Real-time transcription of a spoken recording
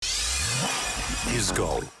His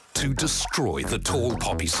goal, to destroy the tall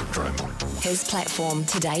poppy syndrome. His platform,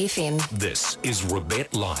 Today FM. This is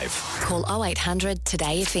Rebet Live. Call 0800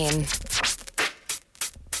 Today FM.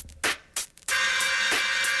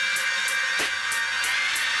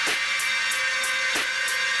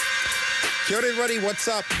 Kia ora everybody, what's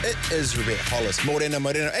up? It is Rebet Hollis.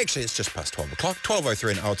 Morena. Actually, it's just past 12 o'clock,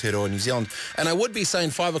 12:03 in Aotearoa, New Zealand. And I would be saying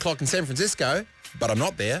 5 o'clock in San Francisco, but I'm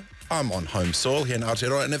not there. I'm on home soil here in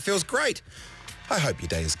Aotearoa, and it feels great. I hope your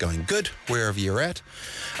day is going good, wherever you're at.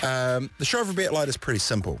 The show of Rebet Light is pretty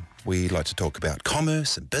simple. We like to talk about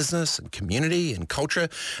commerce and business and community and culture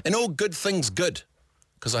and all good things good.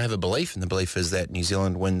 Because I have a belief, and the belief is that New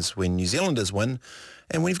Zealand wins when New Zealanders win.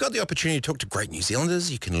 And when you've got the opportunity to talk to great New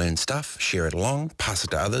Zealanders, you can learn stuff, share it along, pass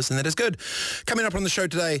it to others, and that is good. Coming up on the show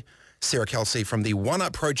today, Sarah Kelsey from the One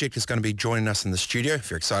Up Project is going to be joining us in the studio. If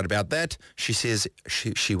you're excited about that, she says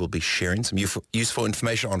she will be sharing some useful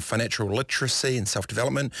information on financial literacy and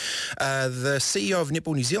self-development. The CEO of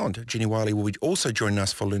Netball New Zealand, Jenny Wiley, will be also joining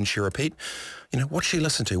us for Learn, Share, Repeat. You know, what's she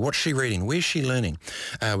listening to? What's she reading? Where's she learning?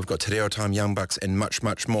 We've got Te Reo Time, Young Bucks, and much,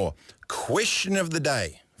 much more. Question of the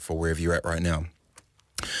day for wherever you're at right now.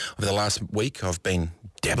 Over the last week, I've been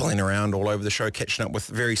dabbling around all over the show, catching up with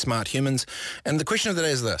very smart humans. And the question of the day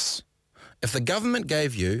is this. If the government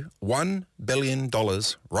gave you $1 billion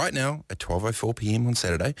right now at 12:04 p.m. on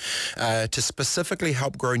Saturday to specifically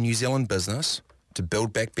help grow New Zealand business, to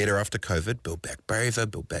build back better after COVID, build back braver,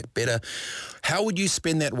 build back better, how would you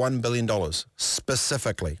spend that $1 billion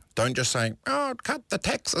specifically? Don't just say, oh, cut the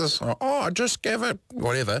taxes, or oh, just give it,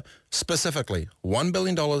 whatever. Specifically, $1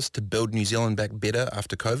 billion to build New Zealand back better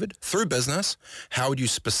after COVID through business. How would you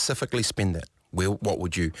specifically spend that? Where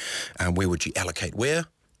would you allocate? Where?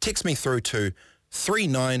 Text me through to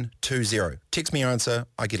 3920. Text me your answer.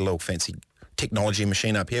 I get a little fancy technology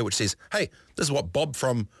machine up here which says, hey, this is what Bob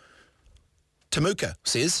from Temuka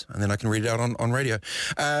says, and then I can read it out on radio.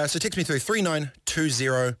 So text me through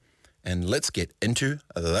 3920 and let's get into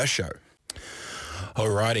the show.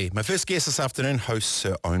 Alrighty, my first guest this afternoon hosts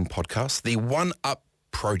her own podcast, the One Up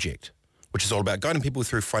Project, which is all about guiding people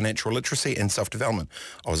through financial literacy and self-development.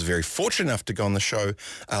 I was very fortunate enough to go on the show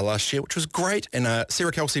last year, which was great. And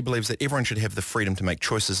Sarah Kelsey believes that everyone should have the freedom to make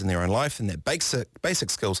choices in their own life, and that basic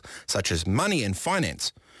skills such as money and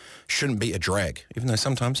finance shouldn't be a drag, even though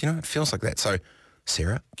sometimes, it feels like that. So,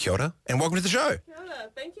 Sarah, kia ora, and welcome to the show. Kia ora.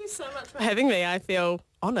 Thank you so much for having me. I feel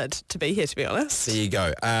honoured to be here, to be honest. There you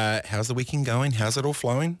go. How's the weekend going? How's it all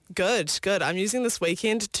flowing? Good. I'm using this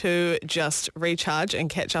weekend to just recharge and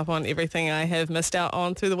catch up on everything I have missed out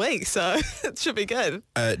on through the week, so it should be good.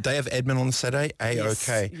 Day of admin on the Saturday?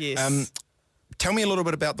 A-okay. Yes. Tell me a little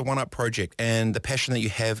bit about the One Up Project and the passion that you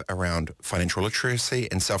have around financial literacy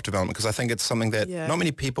and self-development, because I think it's something that not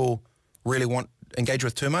many people really engage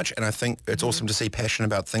with too much, and I think it's awesome to see passion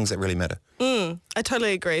about things that really matter. I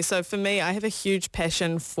totally agree. So for me, I have a huge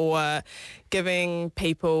passion for giving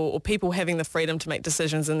people having the freedom to make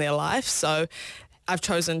decisions in their life. So I've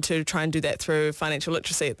chosen to try and do that through financial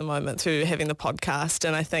literacy at the moment, through having the podcast.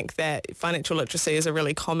 And I think that financial literacy is a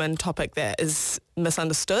really common topic that is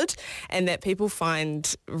misunderstood and that people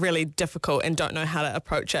find really difficult and don't know how to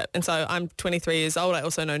approach it. And so I'm 23 years old. I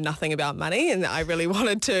also know nothing about money, and I really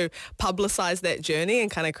wanted to publicize that journey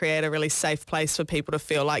and kind of create a really safe place for people to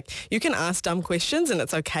feel like you can ask dumb questions and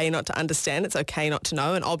it's okay not to understand. It's okay not to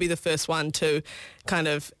know. And I'll be the first one to kind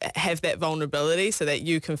of have that vulnerability so that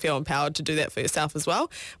you can feel empowered to do that for yourself as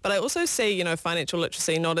well. But I also see, financial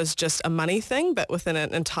literacy not as just a money thing, but within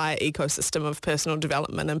an entire ecosystem of personal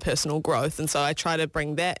development and personal growth. And so I try to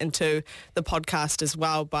bring that into the podcast as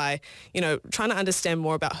well by, trying to understand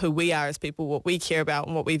more about who we are as people, what we care about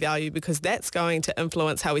and what we value, because that's going to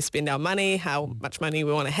influence how we spend our money, how much money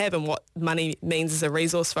we want to have, and what money means as a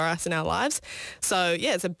resource for us in our lives. So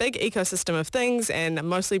yeah, it's a big ecosystem of things, and I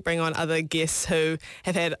mostly bring on other guests who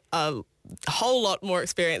have had a whole lot more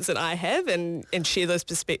experience than I have and share those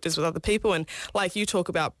perspectives with other people. And like you talk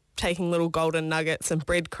about taking little golden nuggets and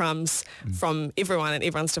breadcrumbs from everyone and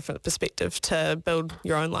everyone's different perspective to build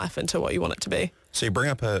your own life into what you want it to be. So you bring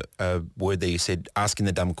up a word that you said, asking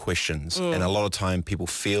the dumb questions. And a lot of time people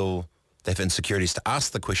feel they have insecurities to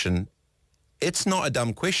ask the question. It's not a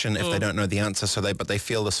dumb question if they don't know the answer, but they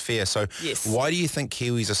feel this fear. So why do you think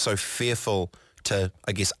Kiwis are so fearful to,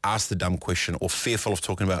 I guess, ask the dumb question, or fearful of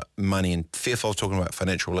talking about money and fearful of talking about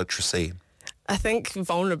financial literacy? I think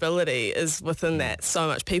vulnerability is within that so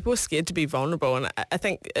much. People are scared to be vulnerable, and I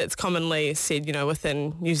think it's commonly said,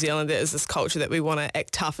 within New Zealand there is this culture that we want to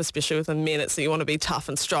act tough, especially within men. It's that you want to be tough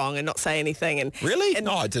and strong and not say anything. And Really?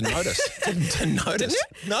 No, I didn't notice. didn't notice.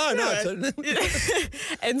 Didn't No, I didn't.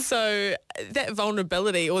 And so that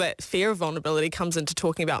vulnerability or that fear of vulnerability comes into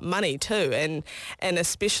talking about money too, and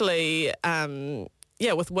especially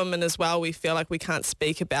with women as well, we feel like we can't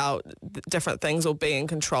speak about different things or be in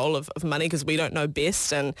control of money because we don't know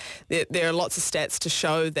best. And there are lots of stats to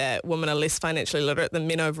show that women are less financially literate than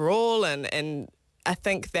men overall. And I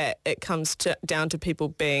think that it comes down to people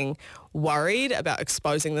being worried about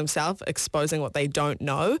exposing themselves, exposing what they don't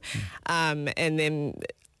know. And then,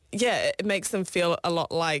 it makes them feel a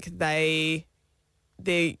lot like they're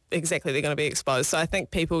going to be exposed. So I think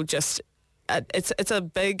people just... It's a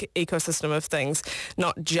big ecosystem of things,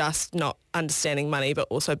 not just not understanding money, but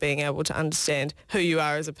also being able to understand who you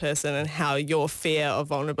are as a person and how your fear of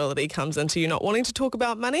vulnerability comes into you not wanting to talk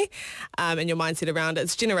about money, and your mindset around it.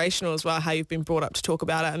 It's generational as well, how you've been brought up to talk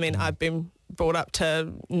about it. I mean, I've been brought up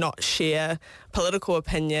to not share political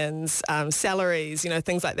opinions, salaries,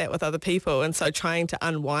 things like that with other people. And so trying to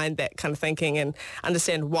unwind that kind of thinking and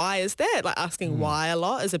understand why is that, like asking why a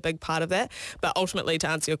lot is a big part of that. But ultimately, to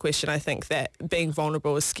answer your question, I think that being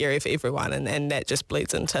vulnerable is scary for everyone, and that just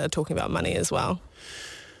bleeds into talking about money as well.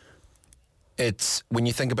 It's when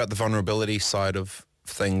you think about the vulnerability side of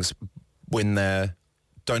things, when they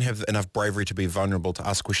don't have enough bravery to be vulnerable to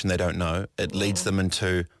ask a question they don't know, it leads them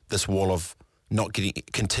into this wall of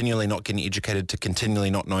continually not getting educated to continually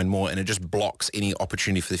not knowing more, and it just blocks any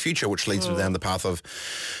opportunity for the future, which leads them down the path of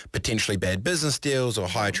potentially bad business deals or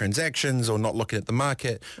higher transactions or not looking at the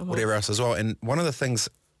market, whatever else as well. And one of the things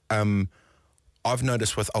I've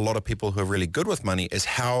noticed with a lot of people who are really good with money is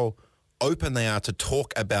how open they are to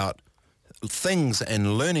talk about things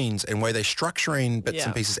and learnings and way they're structuring bits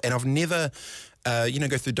and pieces. And I've never,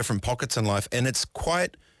 go through different pockets in life, and it's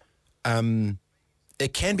quite...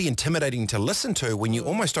 it can be intimidating to listen to when you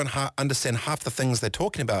almost don't understand half the things they're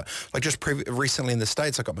talking about. Like just recently in the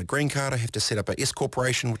States, I got my green card. I have to set up a S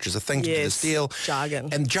corporation, which is a thing to do this deal. Jargon.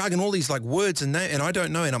 And jargon, all these like words and I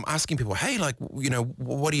don't know. And I'm asking people, hey, like,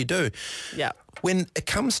 what do you do? Yeah. When it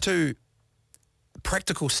comes to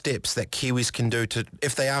practical steps that Kiwis can do to,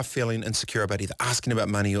 if they are feeling insecure about either asking about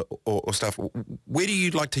money or stuff, where do you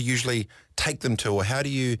like to usually take them to, or how do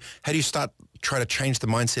you start try to change the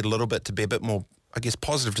mindset a little bit to be a bit more, I guess,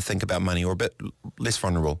 positive to think about money or a bit less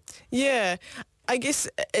vulnerable? Yeah, I guess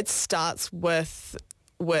it starts with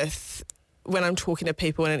when I'm talking to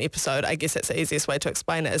people in an episode, I guess that's the easiest way to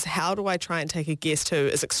explain it, is how do I try and take a guest who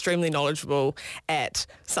is extremely knowledgeable at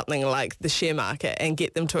something like the share market and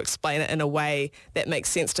get them to explain it in a way that makes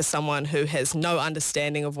sense to someone who has no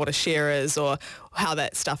understanding of what a share is or how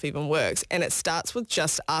that stuff even works. And it starts with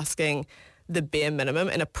just asking the bare minimum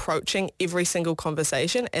and approaching every single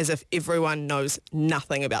conversation as if everyone knows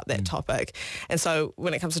nothing about that topic. And so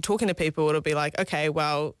when it comes to talking to people, it'll be like, okay,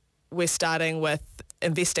 well, we're starting with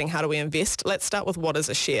investing. How do we invest? Let's start with what is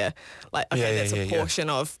a share? Like, okay, that's a portion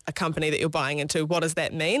of a company that you're buying into. What does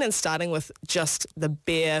that mean? And starting with just the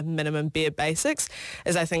bare minimum, bare basics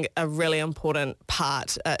is, I think, a really important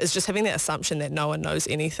part, is just having that assumption that no one knows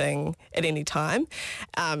anything at any time.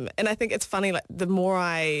 And I think it's funny, like the more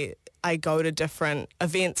I go to different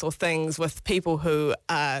events or things with people who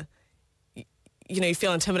are, you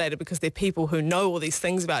feel intimidated because they're people who know all these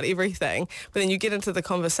things about everything, but then you get into the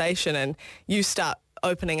conversation and you start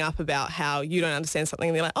opening up about how you don't understand something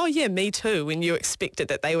and they're like, oh yeah, me too, when you expected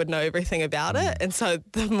that they would know everything about it. And so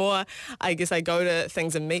the more I guess I go to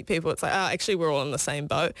things and meet people, it's like, oh, actually we're all in the same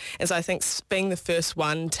boat. And so I think being the first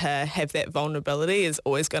one to have that vulnerability is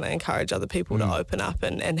always going to encourage other people to open up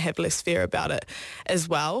and have less fear about it as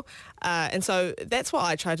well. And so that's what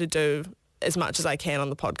I try to do as much as I can on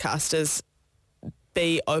the podcast, is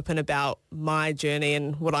be open about my journey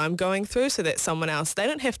and what I'm going through, so that someone else, they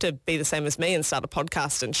don't have to be the same as me and start a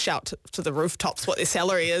podcast and shout to the rooftops what their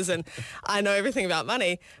salary is and I know everything about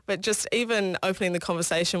money, but just even opening the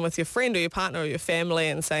conversation with your friend or your partner or your family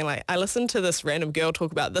and saying like, I listened to this random girl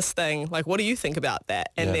talk about this thing, like what do you think about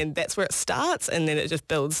that? And then that's where it starts, and then it just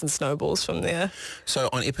builds and snowballs from there. So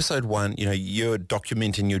on episode 1, you're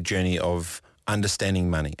documenting your journey of understanding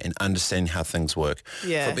money and understanding how things work.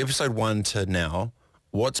 Yeah. From episode 1 to now,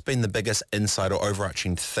 what's been the biggest insight or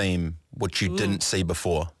overarching theme which you didn't see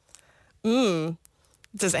before? Does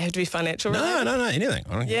it have to be financial related? No, anything.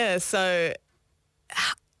 Yeah, so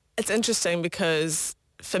it's interesting because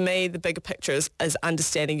for me, the bigger picture is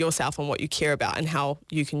understanding yourself and what you care about and how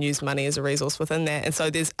you can use money as a resource within that. And so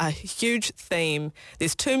there's a huge theme.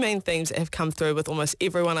 There's two main themes that have come through with almost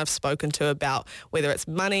everyone I've spoken to about whether it's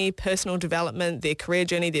money, personal development, their career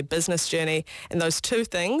journey, their business journey, and those two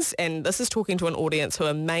things. And this is talking to an audience who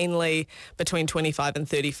are mainly between 25 and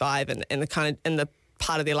 35 and the kind of in the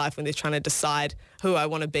part of their life when they're trying to decide who I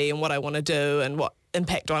want to be and what I want to do and what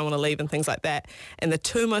impact do I want to leave and things like that. And the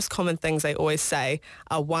two most common things they always say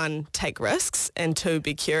are, one, take risks, and two,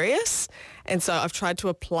 be curious. And so I've tried to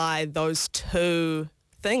apply those two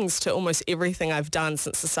things to almost everything I've done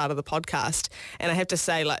since the start of the podcast. And I have to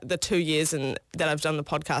say, like, the 2 years that I've done the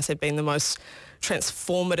podcast have been the most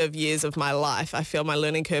transformative years of my life. I feel my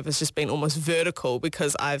learning curve has just been almost vertical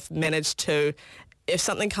because I've managed to, if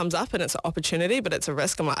something comes up and it's an opportunity but it's a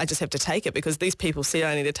risk, I'm like, I just have to take it because these people said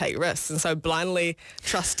I need to take risks. And so blindly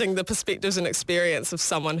trusting the perspectives and experience of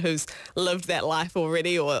someone who's lived that life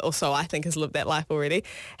already, or so I think has lived that life already,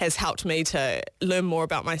 has helped me to learn more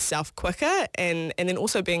about myself quicker. And then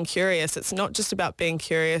also being curious. It's not just about being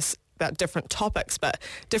curious about different topics, but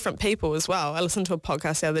different people as well. I listened to a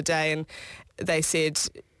podcast the other day and they said,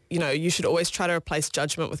 you know, you should always try to replace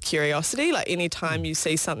judgment with curiosity. Like anytime you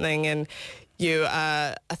see something and you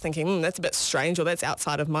are thinking, that's a bit strange or that's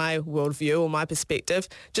outside of my worldview or my perspective,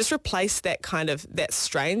 just replace that kind of, that's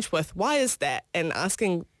strange with, why is that? And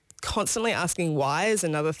constantly asking why is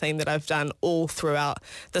another theme that I've done all throughout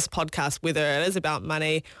this podcast, whether it is about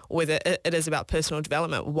money or whether it is about personal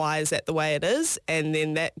development. Why is that the way it is? And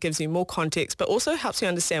then that gives you more context, but also helps you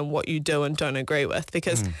understand what you do and don't agree with,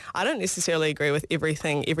 because I don't necessarily agree with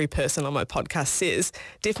everything every person on my podcast says.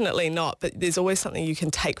 Definitely not, but there's always something you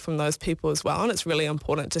can take from those people as well, and it's really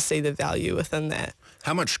important to see the value within that.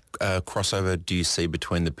 How much crossover do you see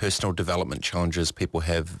between the personal development challenges people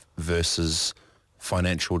have versus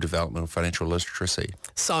financial development or financial literacy?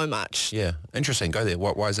 So much. Yeah, interesting. Go there.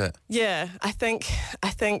 Why is that? Yeah, I think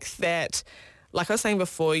that, like I was saying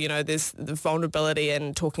before, you know, there's the vulnerability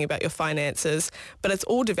in talking about your finances, but it's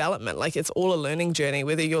all development. Like, it's all a learning journey.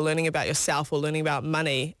 Whether you're learning about yourself or learning about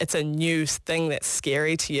money, it's a new thing that's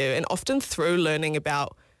scary to you. And often through learning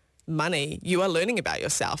about money, you are learning about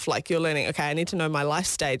yourself. Like, you're learning, okay, I need to know my life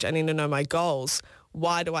stage. I need to know my goals.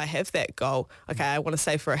 Why do I have that goal? Okay, I want to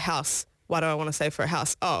save for a house. Why do I want to save for a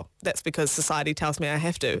house? Oh, that's because society tells me I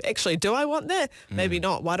have to. Actually, do I want that? Maybe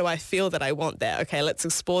not. Why do I feel that I want that? Okay, let's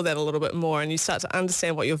explore that a little bit more. And you start to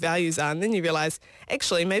understand what your values are. And then you realize,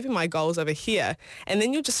 actually, maybe my goal's over here. And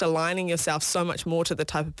then you're just aligning yourself so much more to the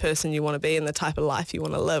type of person you want to be and the type of life you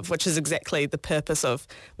want to live, which is exactly the purpose of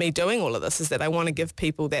me doing all of this, is that I want to give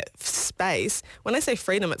people that space. When I say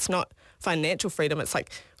freedom, it's not financial freedom. It's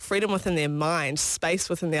like freedom within their mind, space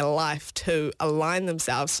within their life to align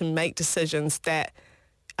themselves, to make decisions that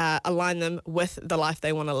align them with the life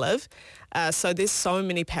they want to live. So there's so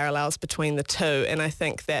many parallels between the two. And I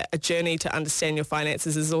think that a journey to understand your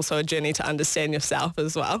finances is also a journey to understand yourself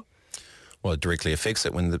as well. Well, it directly affects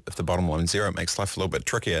it if the bottom line is zero. It makes life a little bit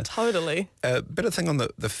trickier. Totally. Bit of thing on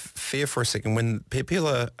the fear for a second. When people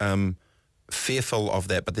are fearful of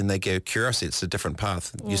that, but then they go curiosity, it's a different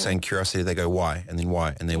path. You're saying curiosity, they go why, and then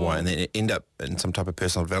why, and then why, and then end up in some type of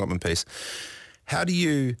personal development piece. How do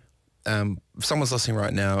you, if someone's listening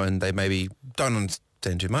right now and they maybe don't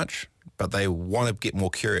understand too much, but they want to get more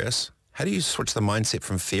curious, how do you switch the mindset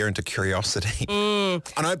from fear into curiosity? I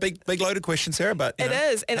know, big loaded question, Sarah, but it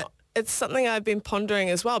is, and it's something I've been pondering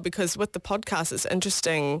as well, because with the podcast, it's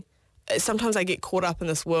interesting. Sometimes I get caught up in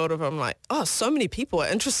this world of, I'm like, oh, so many people are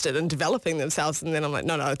interested in developing themselves. And then I'm like,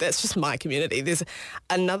 no, that's just my community. There's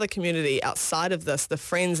another community outside of this, the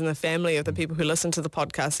friends and the family of the people who listen to the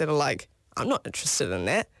podcast that are like, I'm not interested in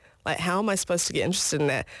that. Like, how am I supposed to get interested in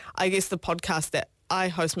that? I guess the podcast that I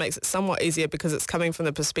host makes it somewhat easier because it's coming from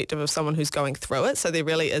the perspective of someone who's going through it. So there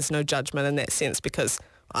really is no judgment in that sense, because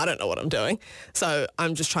I don't know what I'm doing. So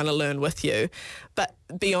I'm just trying to learn with you. But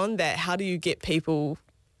beyond that, how do you get people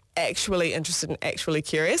actually interested and actually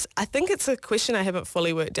curious? I think it's a question I haven't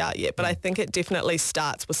fully worked out yet, but I think it definitely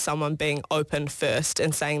starts with someone being open first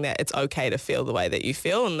and saying that it's okay to feel the way that you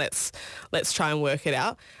feel, and let's try and work it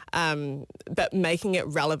out. But making it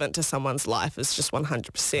relevant to someone's life is just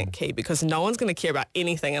 100% key, because no one's going to care about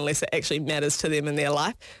anything unless it actually matters to them in their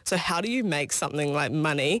life. So how do you make something like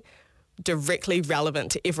money directly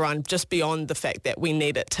relevant to everyone, just beyond the fact that we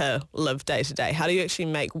need it to live day to day? How do you actually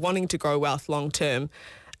make wanting to grow wealth long term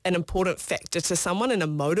an important factor to someone and a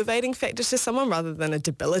motivating factor to someone rather than a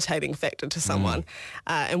debilitating factor to someone?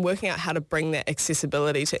 And working out how to bring that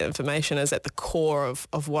accessibility to information is at the core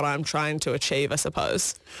of what I'm trying to achieve, I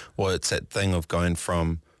suppose. Well, it's that thing of going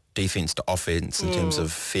from defense to offense in terms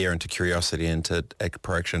of fear into curiosity into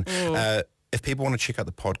proaction. If people want to check out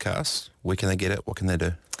the podcast, where can they get it? What can they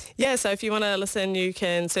do? Yeah, so if you want to listen, you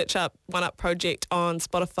can search up One Up Project on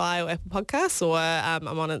Spotify or Apple Podcasts, or I'm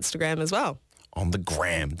on Instagram as well. On the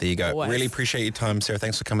gram. There you go. Always. Really appreciate your time, Sarah.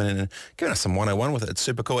 Thanks for coming in and giving us some 101 with it. It's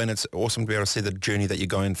super cool, and it's awesome to be able to see the journey that you're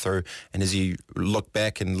going through. And as you look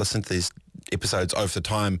back and listen to these episodes over the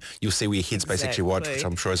time, you'll see where your headspace actually was, which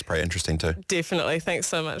I'm sure is pretty interesting too. Definitely. Thanks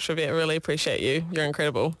so much, Rebecca. I really appreciate you. You're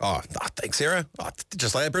incredible. Thanks, Sarah.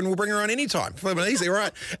 Just like that, Brendan, we'll bring her on anytime. Flippin' easy,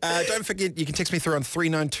 right? Don't forget, you can text me through on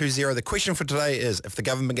 3920. The question for today is, if the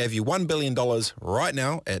government gave you $1 billion right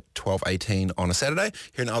now at 12:18 on a Saturday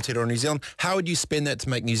here in Aotearoa, New Zealand, how would you spend that to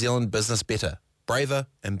make New Zealand business better, braver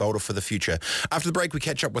and bolder for the future? After the break, we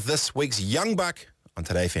catch up with this week's Young Buck on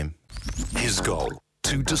Today FM. His goal,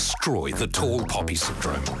 to destroy the tall poppy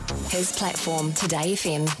syndrome. His platform, Today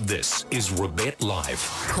FM. This is Rebet Live.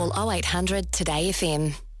 Call 0800 Today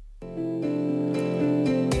FM.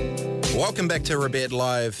 Welcome back to Rebet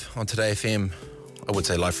Live on Today FM. I would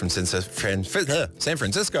say live from San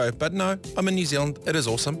Francisco, but no, I'm in New Zealand. It is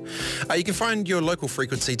awesome. You can find your local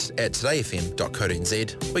frequency at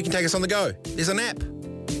todayfm.co.nz, or you can take us on the go. There's an app,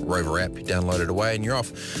 Rover app. You download it away and you're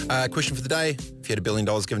off. Question for the day: if you had $1 billion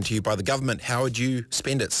given to you by the government, how would you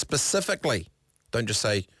spend it specifically? Don't just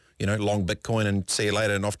say, long Bitcoin and see you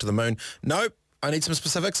later and off to the moon. Nope. I need some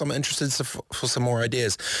specifics. I'm interested for some more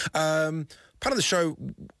ideas. Part of the show,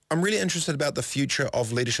 I'm really interested about the future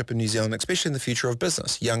of leadership in New Zealand, especially in the future of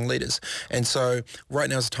business, young leaders. And so right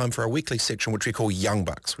now is the time for our weekly section, which we call Young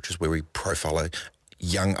Bucks, which is where we profile a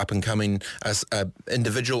young up-and-coming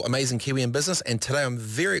individual, amazing Kiwi in business. And today I'm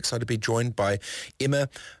very excited to be joined by Emma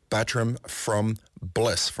Bartram from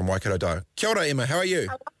Bliss, from Waikato Dau. Kia ora, Emma. How are you?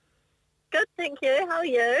 Good, thank you. How are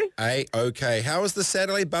you? Hey, okay. How is the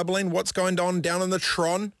Saturday bubbling? What's going on down in the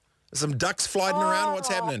Tron? Some ducks flying around? What's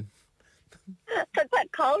happening? It's a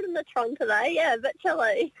bit cold in the Tron today. Yeah, a bit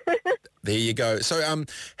chilly. There you go. So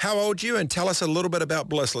how old are you? And tell us a little bit about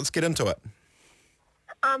Bliss. Let's get into it.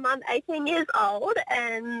 I'm 18 years old,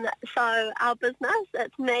 and so our business,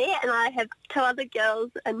 it's me, and I have two other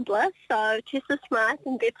girls in Bliss, so Tessa Smythe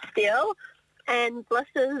and Beth Steele. And Bliss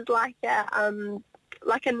is like a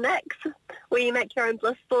mix where you make your own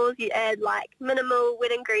bliss balls. You add like minimal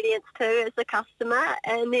wet ingredients too as a customer,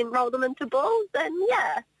 and then roll them into balls, and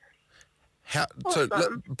yeah. So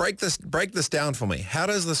break this down for me. How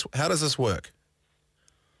does this work?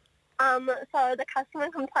 So the customer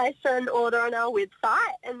can place an order on our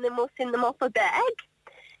website, and then we'll send them off a bag,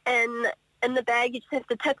 and in the bag you just have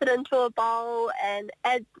to tip it into a bowl and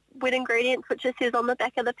add wet ingredients, which it says on the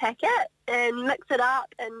back of the packet, and mix it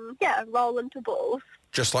up and roll into balls.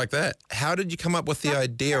 Just like that. How did you come up with the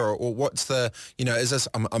idea, or what's the, is this,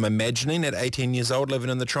 I'm imagining at 18 years old living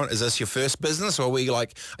in the Toronto, is this your first business, or are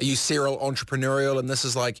you serial entrepreneurial and this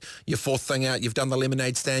is like your fourth thing out? You've done the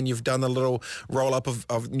lemonade stand, you've done the little roll up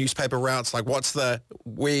of newspaper routes, where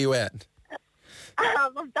are you at?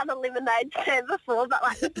 I've done a lemonade stand before, but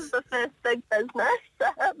this is the first big business.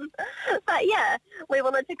 But yeah, we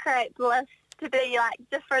wanted to create Bliss to be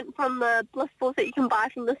different from the bliss balls that you can buy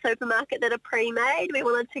from the supermarket that are pre-made. We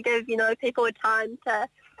wanted to give, people a time to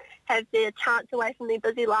have their chance away from their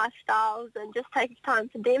busy lifestyles and just take time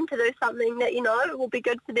for them to do something that, will be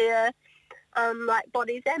good for their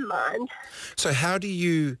bodies and mind. So how do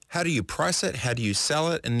you price it? How do you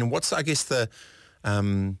sell it? And what's the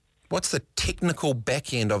technical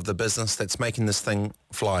back end of the business that's making this thing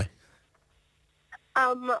fly?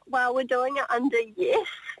 Well, we're doing it under YES,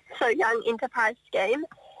 so Young Enterprise Scheme,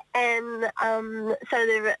 and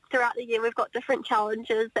throughout the year we've got different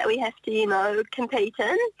challenges that we have to, compete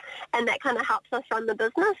in, and that kind of helps us run the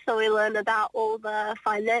business. So we learn about all the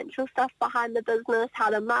financial stuff behind the business, how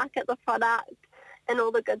to market the product, and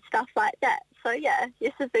all the good stuff like that. So yeah,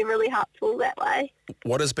 YES has been really helpful that way.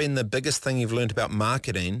 What has been the biggest thing you've learned about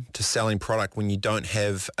marketing to selling product when you don't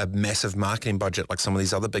have a massive marketing budget like some of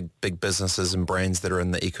these other big businesses and brands that are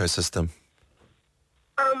in the ecosystem?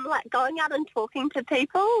 Going out and talking to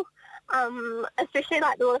people, especially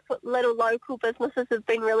the little local businesses have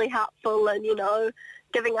been really helpful and,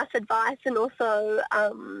 giving us advice and also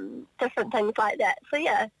different things like that. So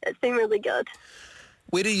yeah, it's been really good.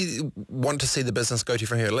 Where do you want to see the business go to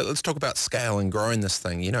from here? Let's talk about scale and growing this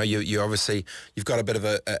thing. You obviously, you've got a bit of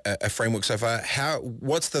a framework so far.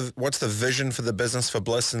 What's the vision for the business for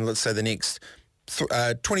Bliss in, let's say, the next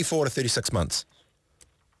 24 to 36 months?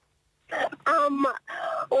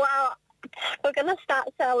 Well, we're going to start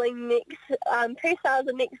selling pre-sales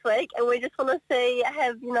next week, and we just want to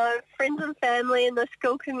have friends and family in the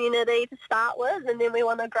school community to start with, and then we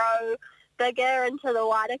want to grow bigger into the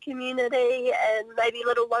wider community and maybe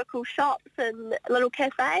little local shops and little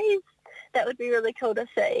cafes. That would be really cool to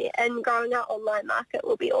see. And growing our online market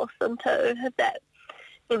will be awesome too, if that,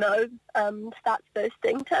 starts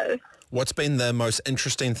boosting too. What's been the most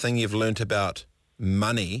interesting thing you've learnt about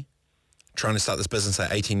money trying to start this business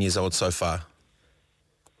at 18 years old so far?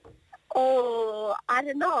 Oh, I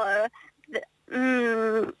don't know.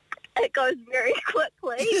 It goes very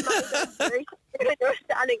quickly. Money's very when you're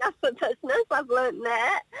starting up a business. I've learned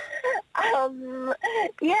that.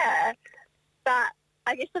 But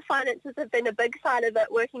I guess the finances have been a big side of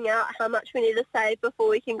it, working out how much we need to save before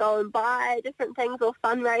we can go and buy different things, or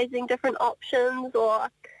fundraising different options, or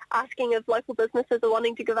asking if local businesses are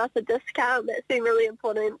wanting to give us a discount. That's been really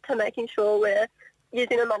important to making sure we're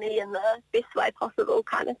using the money in the best way possible,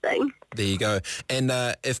 kind of thing. There you go. And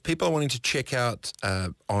if people are wanting to check out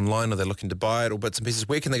online, or they're looking to buy it or bits and pieces,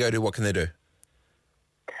 where can they go to? What can they do?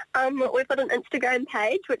 We've got an Instagram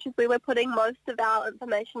page, which is where we're putting most of our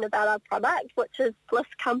information about our product, which is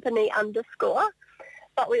blisscompany_.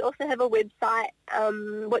 But we also have a website,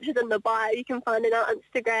 which is in the bio. You can find in our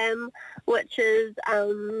Instagram, which is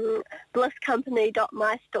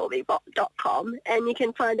blisscompany.mystorybox.com, and you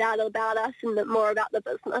can find out about us and more about the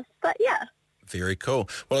business. But yeah. Very cool.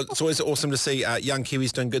 Well, it's always awesome to see young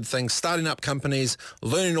Kiwis doing good things, starting up companies,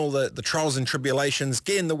 learning all the trials and tribulations,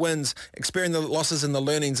 getting the wins, experiencing the losses and the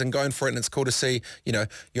learnings, and going for it. And it's cool to see, you're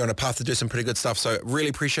on a path to do some pretty good stuff. So really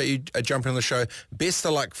appreciate you jumping on the show. Best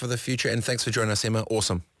of luck for the future, and thanks for joining us, Emma.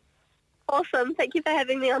 Awesome. Awesome. Thank you for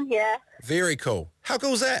having me on here. Very cool. How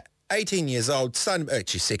cool is that? 18 years old, starting,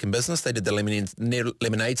 actually second business. They did the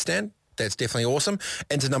lemonade stand. That's definitely awesome.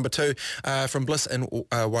 And to number 2, from Bliss and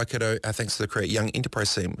Waikato, thanks to the Create Young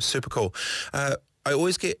Enterprise team. Super cool. I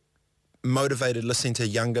always get motivated listening to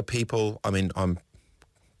younger people. I mean, I'm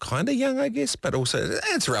kind of young, I guess, but also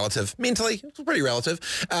it's relative. Mentally, it's pretty relative.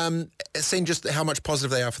 Seeing just how much positive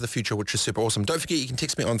they are for the future, which is super awesome. Don't forget, you can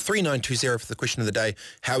text me on 3920 for the question of the day.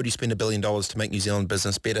 How would you spend $1 billion to make New Zealand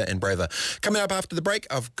business better and braver? Coming up after the break,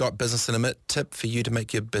 I've got Business in a Minute tip for you to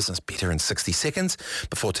make your business better in 60 seconds.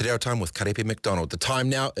 Before Te Reo Time with Karepe McDonald. The time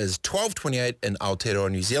now is 12:28 in Aotearoa,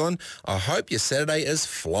 New Zealand. I hope your Saturday is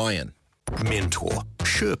flying. Mentor,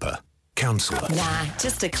 Sherpa, counsellor. Nah,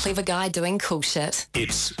 just a clever guy doing cool shit.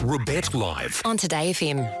 It's Rebet Live. On Today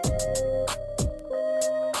FM.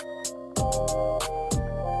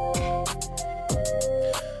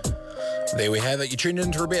 There we have it. You tuned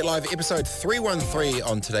in to Rebet Live, episode 313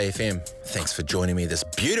 on Today FM. Thanks for joining me this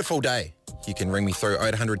beautiful day. You can ring me through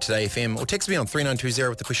 0800 Today FM or text me on 3920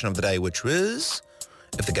 with the question of the day, which was,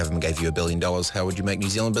 if the government gave you $1 billion, how would you make New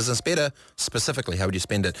Zealand business better? Specifically, how would you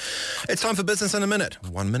spend it? It's time for Business in a Minute.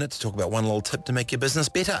 1 minute to talk about one little tip to make your business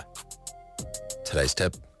better. Today's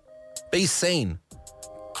tip, be seen.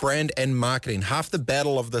 Brand and marketing. Half the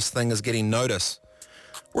battle of this thing is getting notice.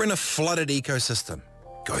 We're in a flooded ecosystem.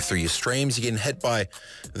 Go through your streams, you're getting hit by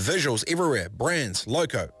visuals everywhere, brands,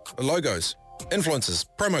 logos, influencers,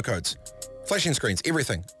 promo codes, flashing screens,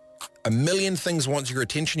 everything. A million things want your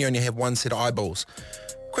attention, you only have one set of eyeballs.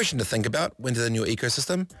 Question to think about when within your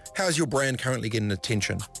ecosystem, how is your brand currently getting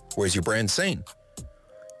attention? Where's your brand seen?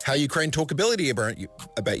 How are you creating talkability about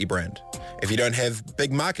your brand? If you don't have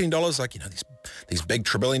big marketing dollars, like these big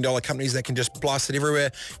trillion-dollar companies that can just blast it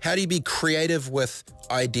everywhere, how do you be creative with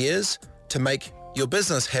ideas to make your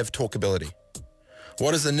business have talkability?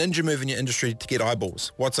 What is the ninja move in your industry to get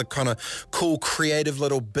eyeballs? What's a kind of cool, creative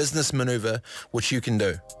little business maneuver which you can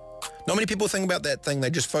do? Not many people think about that thing. They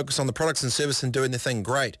just focus on the products and service and doing the thing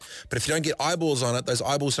great. But if you don't get eyeballs on it, those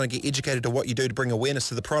eyeballs don't get educated to what you do to bring awareness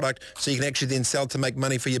to the product so you can actually then sell to make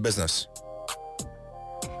money for your business.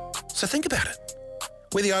 So think about it.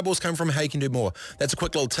 Where the eyeballs come from, how you can do more. That's a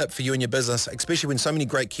quick little tip for you and your business, especially when so many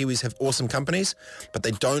great Kiwis have awesome companies, but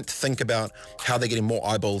they don't think about how they're getting more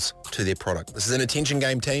eyeballs to their product. This is an attention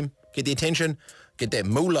game, team. Get the attention, get that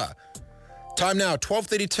moolah. Time now,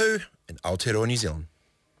 12:32 in Aotearoa, New Zealand.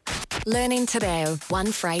 Learning Te Reo,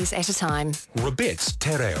 one phrase at a time. Rebet's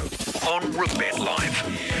Te Reo on Rebet Live.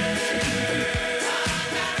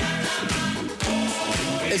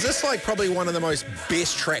 Is this like probably one of the most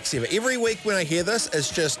best tracks ever? Every week when I hear this,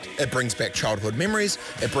 it brings back childhood memories.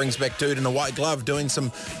 It brings back dude in a white glove doing some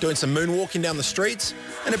moonwalking down the streets.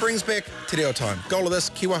 And it brings back Te Reo Time. Goal of this,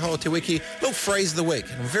 Kiwahoa Te Wiki, little phrase of the week.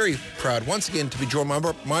 And I'm very proud once again to be joined by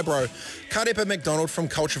my bro, Karepe McDonald from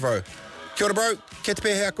Culturevo. Kia ora, bro. Kei te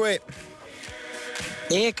pē hea koe.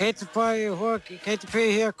 Kei te pai hoa, kei te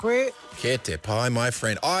pē hea koe. Kei te pai, my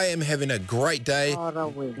friend. I am having a great day.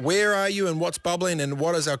 Where are you and what's bubbling and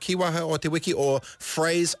what is our Kiwahoa o Te Wiki or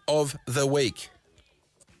phrase of the week?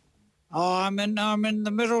 Oh, I'm in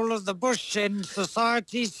the middle of the bush and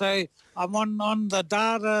society, so I'm on the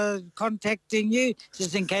data contacting you,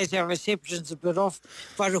 just in case our reception's a bit off.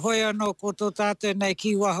 But hoi anō ko tō tātou nei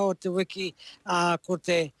ki waho o te wiki, ko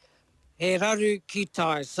te he raru ki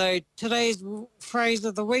tai. So today's phrase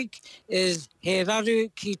of the week is he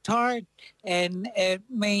raru ki tai, and it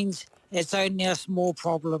means it's only a small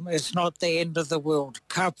problem. It's not the end of the world.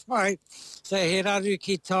 Ka pai. So he raru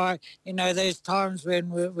ki tai, those times when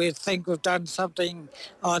we think we've done something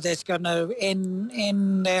that's going to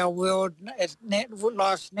end our world.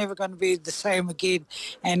 Life's never going to be the same again.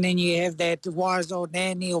 And then you have that wise old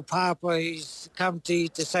nanny or papa who's come to you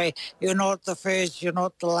to say, you're not the first, you're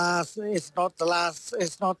not the last, it's not the last,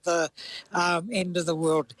 it's not the end of the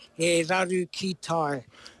world. He raru ki tai.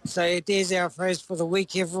 So there's our phrase for the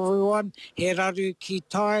week, everyone. He raru ki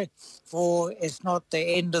tai, for it's not the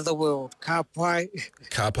end of the world. Ka pai.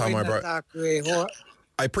 Ka pai, my bro.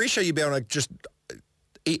 I appreciate you being able to just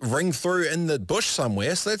ring through in the bush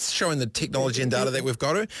somewhere. So that's showing the technology and data that we've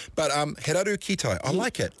got to. But he raru ki tai, I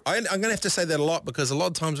like it. I'm going to have to say that a lot, because a lot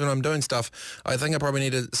of times when I'm doing stuff, I think I probably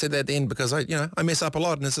need to say that at the end, because I mess up a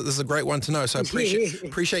lot, and this is a great one to know. So I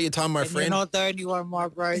appreciate your time, my friend. You're not the only one, my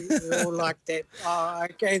bro. We're all like that.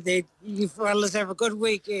 Okay, then. You fellas have a good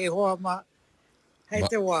week. Hoa ma. Hei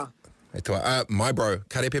te wā. Hei te wā. My bro,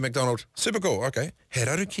 Karepe McDonald. Super cool. Okay. He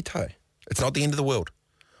raru ki tai. It's not the end of the world.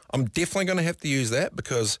 I'm definitely going to have to use that,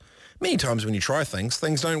 because many times when you try things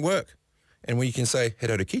don't work. And when you can say, he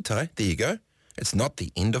raru ki tai, there you go. It's not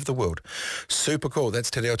the end of the world. Super cool. That's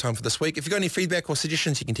Te Reo time for this week. If you've got any feedback or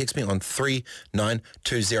suggestions, you can text me on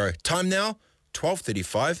 3920. Time now,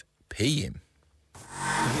 12:35 p.m.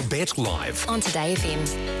 Bet Live. On Today FM.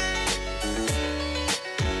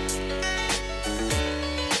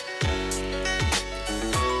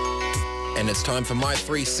 And it's time for My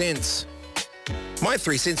 3 Cents. My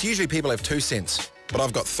 3 cents, usually people have 2 cents, but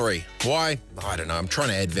I've got 3. Why? I don't know. I'm trying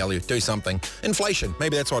to add value, do something. Inflation.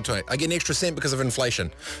 Maybe that's what I'm doing. I get an extra cent because of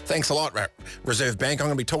inflation. Thanks a lot, Reserve Bank. I'm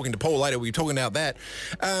going to be talking to Paul later. We'll be talking about that.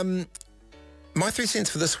 My 3 cents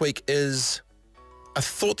for this week is a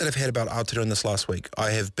thought that I've had about Aotearoa in this last week.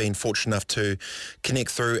 I have been fortunate enough to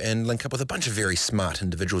connect through and link up with a bunch of very smart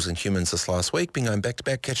individuals and humans this last week, been going back to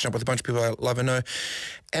back, catching up with a bunch of people I love and know.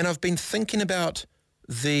 And I've been thinking about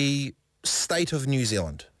the state of New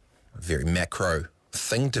Zealand. A very macro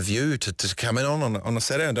thing to view, to come in on a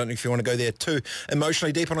Saturday. I don't know if you want to go there too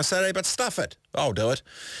emotionally deep on a Saturday, but stuff it. I'll do it.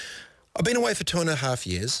 I've been away for 2.5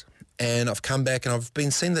 years, and I've come back and I've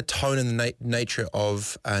been seeing the tone and the nature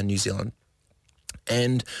of New Zealand.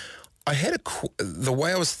 And I had the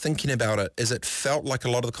way I was thinking about it is it felt like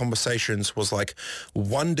a lot of the conversations was like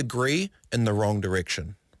 1 degree in the wrong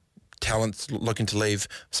direction. Talent's looking to leave,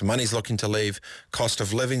 some money's looking to leave, cost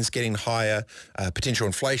of living's getting higher, potential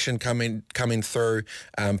inflation coming through,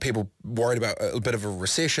 people worried about a bit of a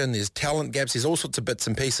recession, there's talent gaps, there's all sorts of bits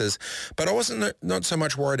and pieces. But I wasn't not so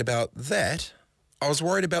much worried about that. I was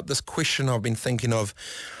worried about this question I've been thinking of.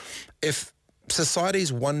 If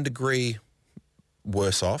society's 1 degree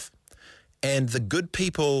worse off, and the good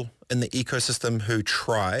people in the ecosystem who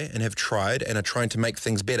try and have tried and are trying to make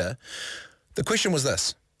things better, the question was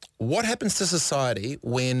this: what happens to society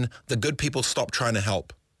when the good people stop trying to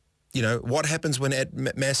help? What happens when at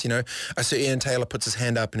mass, I see Ian Taylor puts his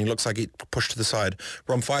hand up and he looks like he pushed to the side.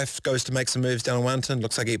 Ron Fife goes to make some moves down in Wellington,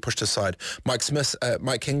 looks like he pushed to the side.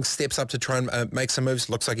 Mike King steps up to try and make some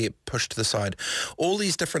moves, looks like he pushed to the side. All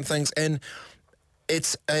these different things, and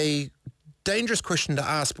it's a dangerous question to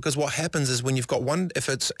ask, because what happens is when you've got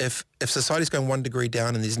if society's going 1 degree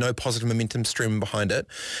down and there's no positive momentum stream behind it,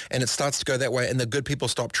 and it starts to go that way and the good people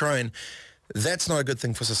stop trying, that's not a good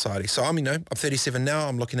thing for society. So I'm 37 now.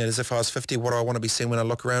 I'm looking at it as if I was 50. What do I want to be seeing when I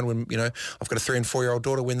look around when, I've got a 3 and 4 year old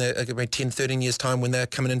daughter when they're 10, 13 years time when they're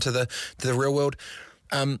coming into the real world.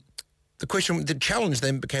 The challenge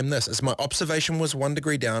then became this: as my observation was 1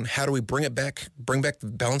 degree down, how do we bring back the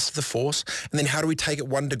balance of the force? And then how do we take it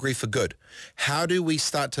 1 degree for good? How do we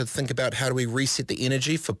start to think about how do we reset the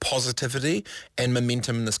energy for positivity and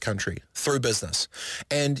momentum in this country through business?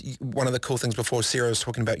 And one of the cool things before, Sarah was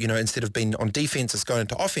talking about, instead of being on defense, it's going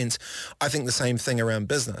into offense. I think the same thing around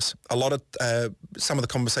business. A lot of some of the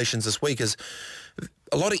conversations this week is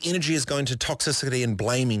a lot of energy is going to toxicity and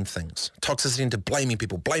blaming things. Toxicity into blaming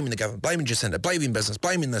people, blaming the government, blaming Jacinda, blaming business,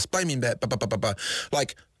 blaming this, blaming that,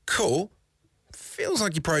 Like, cool. Feels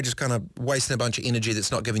like you're probably just kind of wasting a bunch of energy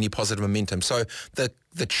that's not giving you positive momentum. So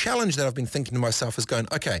the challenge that I've been thinking to myself is going,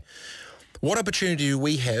 okay, what opportunity do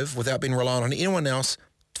we have without being reliant on anyone else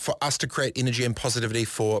for us to create energy and positivity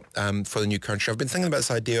for the new country? I've been thinking about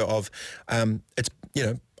this idea of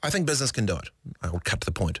I think business can do it. I will cut to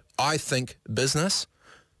the point. I think business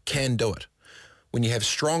can do it. When you have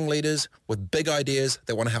strong leaders with big ideas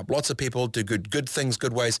that want to help lots of people do good things,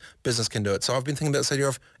 good ways, business can do it. So I've been thinking about this idea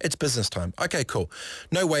of it's business time. Okay, cool.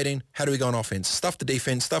 No waiting. How do we go on offense? Stuff the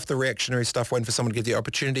defense, stuff the reactionary stuff, waiting for someone to give the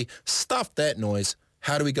opportunity. Stuff that noise.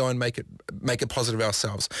 How do we go and make it positive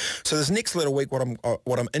ourselves? So this next little week, what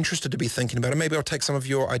I'm interested to be thinking about, and maybe I'll take some of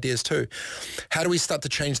your ideas too. How do we start to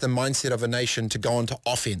change the mindset of a nation to go into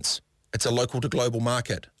offense? It's a local to global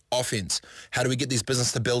market. Offense. How do we get these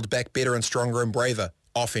businesses to build back better and stronger and braver?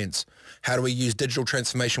 Offense. How do we use digital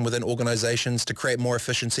transformation within organizations to create more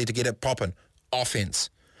efficiency to get it popping? Offense.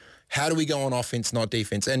 How do we go on offense, not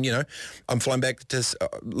defense? And, I'm flying back to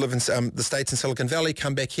live in the States in Silicon Valley,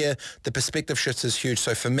 come back here. The perspective shift is huge.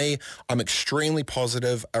 So for me, I'm extremely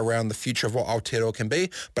positive around the future of what Aotearoa can be,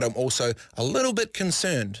 but I'm also a little bit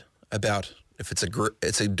concerned about if it's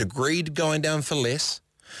a degree going down for less,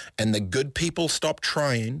 and the good people stop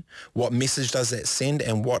trying, what message does that send,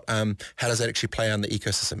 and how does that actually play on the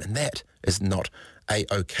ecosystem? And that is not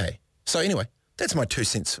A-OK. So anyway, that's my 3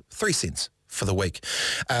 cents for the week.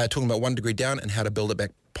 Talking about 1 degree down and how to build it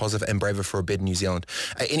back positive and braver for a better New Zealand.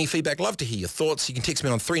 Any feedback, love to hear your thoughts. You can text me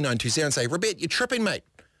on 3920 and say, Rebet, you're tripping, mate.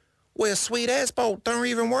 We're sweet as bolt. Don't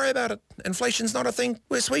even worry about it. Inflation's not a thing.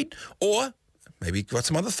 We're sweet. Or maybe you've got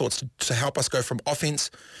some other thoughts to help us go from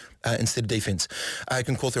offense instead of defense. You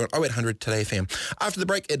can call through on 0800 Today FM. After the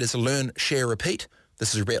break, it is Learn, Share, Repeat.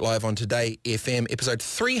 This is Rebet Live on Today FM, episode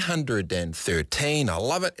 313. I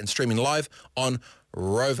love it. And streaming live on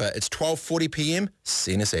Rover. It's 12:40 p.m.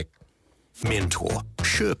 See you in a sec. Mentor,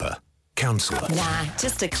 Sherpa, counsellor. Nah,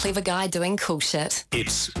 just a clever guy doing cool shit.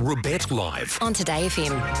 It's Rebet Live. On Today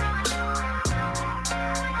FM.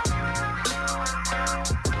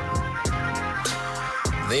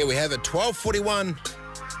 There we have it, 12:41.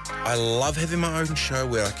 I love having my own show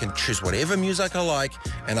where I can choose whatever music I like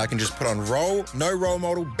and I can just put on no role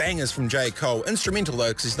model bangers from J. Cole. Instrumental though,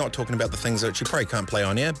 because he's not talking about the things that you probably can't play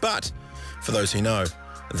on here, but for those who know,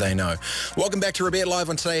 they know. Welcome back to Rebet Live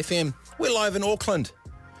on Today FM. We're live in Auckland.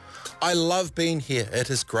 I love being here.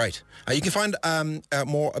 It is great. You can find out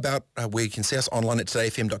more about where you can see us online at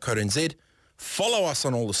todayfm.co.nz. Follow us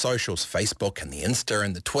on all the socials, Facebook and the Insta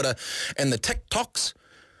and the Twitter and the TikToks.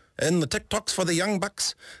 And the TikToks for the young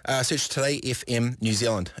bucks. Search Today FM New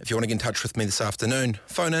Zealand. If you want to get in touch with me this afternoon,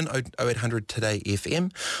 phone in 0800 Today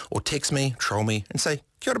FM or text me, troll me and say,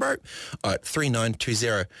 kia ora bro, at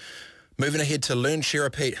 3920. Moving ahead to Learn, Share,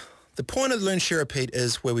 Repeat. The point of Learn, Share, Repeat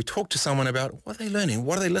is where we talk to someone about what are they learning,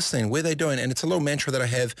 what are they listening, where are they doing, and it's a little mantra that I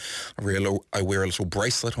have. I wear a little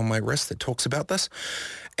bracelet on my wrist that talks about this,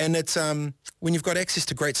 and it's when you've got access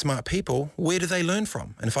to great, smart people, where do they learn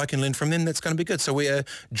from? And if I can learn from them, that's going to be good. So we are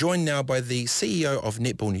joined now by the CEO of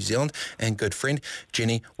Netball New Zealand and good friend,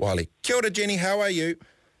 Jenny Wiley. Kia ora, Jenny, how are you?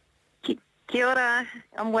 Kia ora.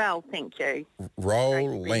 I'm well, thank you.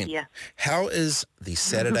 Rolling. How is the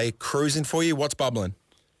Saturday cruising for you? What's bubbling?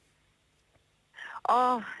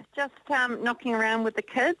 Oh, just knocking around with the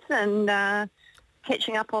kids and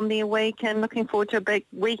catching up on their week and looking forward to a big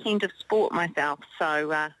weekend of sport myself.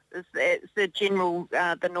 So it's the general,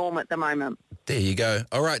 the norm at the moment. There you go.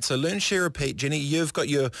 All right, so Learn, Share, Repeat. Jenny, you've got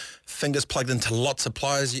your fingers plugged into lots of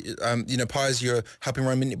pies. Pies, you're helping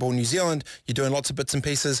run Netball New Zealand. You're doing lots of bits and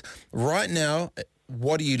pieces. Right now,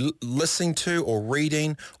 what are you listening to or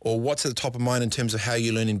reading, or what's at the top of mind in terms of how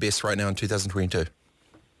you're learning best right now in 2022?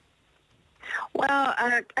 Well,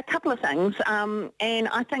 a couple of things, and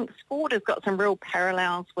I think sport has got some real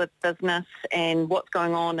parallels with business and what's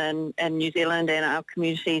going on in New Zealand and our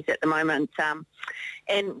communities at the moment.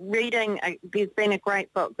 And reading, there's been a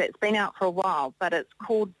great book that's been out for a while, but it's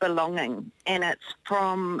called Belonging, and it's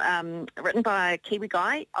written by a Kiwi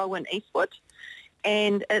guy, Owen Eastwood.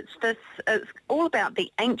 And it's all about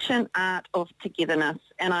the ancient art of togetherness.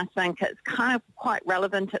 And I think it's kind of quite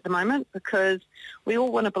relevant at the moment because we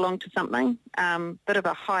all want to belong to something, bit of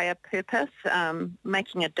a higher purpose,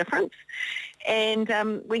 making a difference. And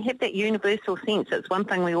we have that universal sense. It's one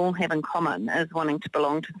thing we all have in common is wanting to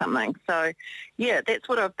belong to something. So, yeah, that's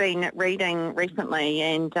what I've been reading recently.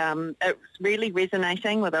 And it's really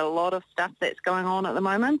resonating with a lot of stuff that's going on at the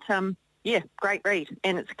moment. Yeah, great read.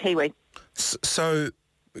 And it's a Kiwi. So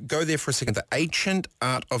go there for a second. The ancient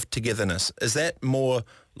art of togetherness, is that more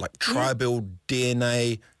like tribal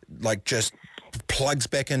DNA, like just plugs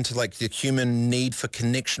back into like the human need for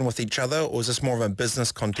connection with each other, or is this more of a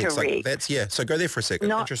business context? Correct. Like so go there for a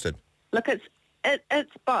second. Interested. Look,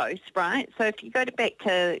 It's both, right? So if you go back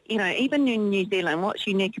to, even in New Zealand, what's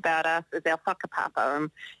unique about us is our whakapapa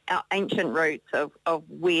and our ancient roots of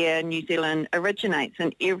where New Zealand originates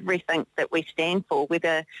and everything that we stand for.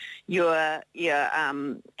 Whether you have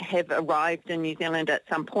arrived in New Zealand at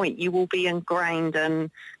some point, you will be ingrained in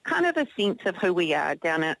kind of a sense of who we are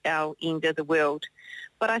down at our end of the world.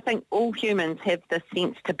 But I think all humans have the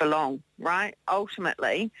sense to belong, right?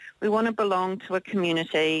 Ultimately, we want to belong to a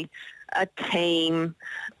community, a team,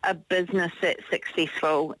 a business that's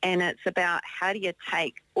successful, and it's about how do you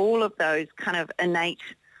take all of those kind of innate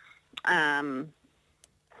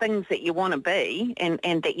things that you want to be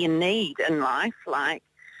and that you need in life, like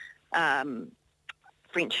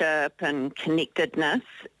friendship and connectedness,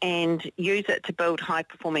 and use it to build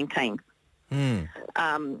high-performing teams.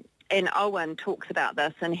 And Owen talks about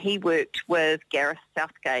this, and he worked with Gareth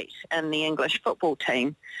Southgate and the English football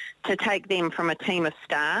team to take them from a team of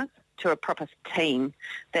stars to a proper team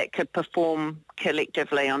that could perform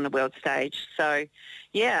collectively on the world stage. So,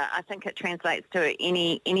 yeah, I think it translates to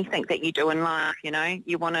anything that you do in life.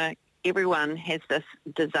 Everyone has this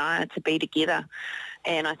desire to be together,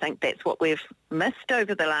 and I think that's what we've missed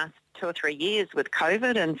over the last 2 or 3 years with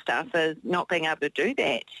COVID and stuff, is not being able to do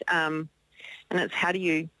that. And it's how do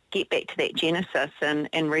you get back to that genesis and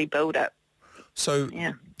rebuild it. So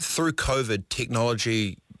through COVID,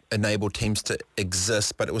 technology enabled teams to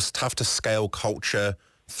exist, but it was tough to scale culture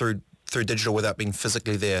through digital without being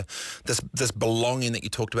physically there. This belonging that you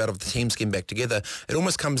talked about of the teams getting back together, it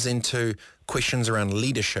almost comes into questions around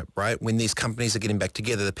leadership, right? When these companies are getting back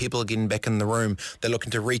together, the people are getting back in the room, they're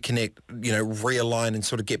looking to reconnect, realign and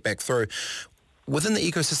sort of get back through. Within the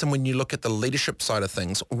ecosystem, when you look at the leadership side of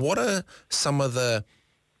things, what are some of the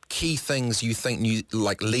key things you think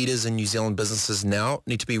leaders in New Zealand businesses now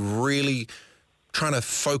need to be really trying to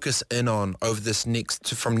focus in on over this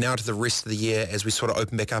from now to the rest of the year as we sort of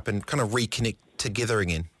open back up and kind of reconnect together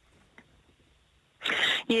again?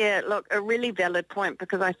 Yeah, look, a really valid point,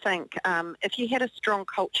 because I think if you had a strong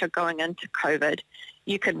culture going into COVID,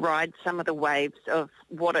 you could ride some of the waves of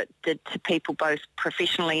what it did to people both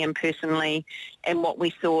professionally and personally, and what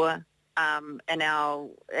we saw in our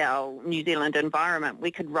New Zealand environment.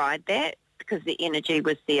 We could ride that because the energy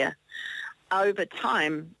was there. Over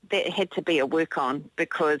time, that had to be a work on,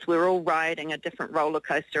 because we're all riding a different roller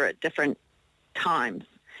coaster at different times.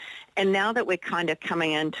 And now that we're kind of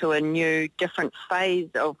coming into a new, different phase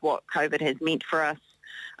of what COVID has meant for us,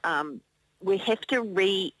 we have to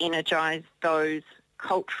re-energise those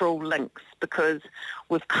cultural links, because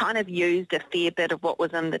we've kind of used a fair bit of what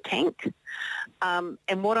was in the tank. And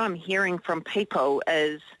what I'm hearing from people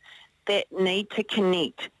is that need to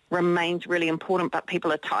connect remains really important, but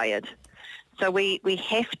people are tired. So we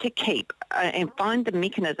have to keep and find the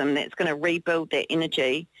mechanism that's going to rebuild that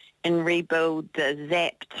energy and rebuild the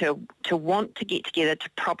zap to want to get together to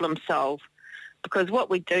problem solve. Because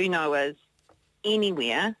what we do know is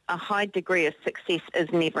anywhere, a high degree of success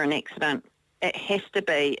is never an accident. It has to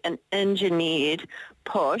be an engineered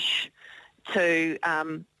push to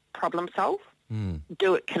problem solve,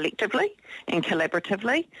 do it collectively and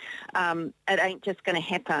collaboratively. It ain't just going to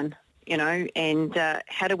happen. And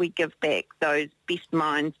how do we give back those best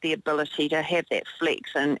minds the ability to have that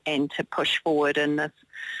flex and to push forward in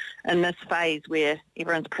this phase where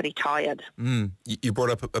everyone's pretty tired? You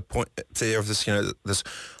brought up a point there of this, this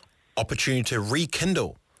opportunity to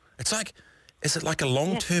rekindle. Is it like a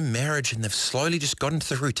long-term marriage and they've slowly just got into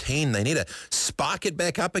the routine? They need to spark it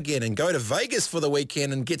back up again and go to Vegas for the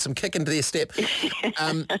weekend and get some kick into their step.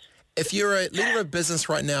 If you're a leader of business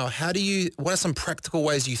right now, what are some practical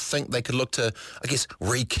ways you think they could look to,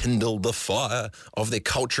 rekindle the fire of their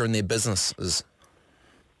culture and their businesses?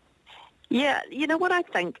 Yeah, you know what I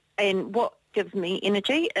think, and what gives me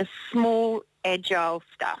energy is small, agile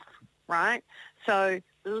stuff, right? So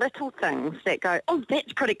little things that go, oh,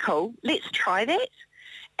 that's pretty cool, let's try that.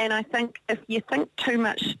 And I think if you think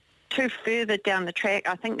too further down the track,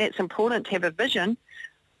 I think that's important to have a vision,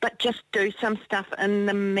 but just do some stuff in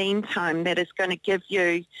the meantime that is going to give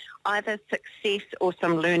you either success or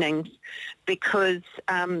some learnings, because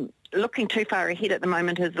looking too far ahead at the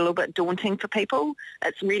moment is a little bit daunting for people.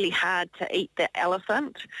 It's really hard to eat the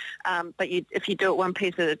elephant, but if you do it one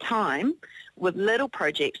piece at a time with little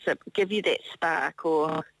projects that give you that spark,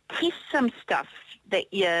 or test some stuff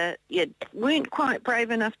that you weren't quite brave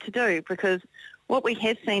enough to do, because what we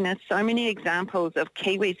have seen is so many examples of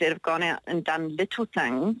Kiwis that have gone out and done little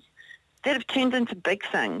things that have turned into big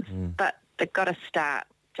things, but they've got to start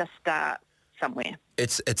somewhere.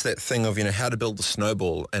 It's that thing of, how to build the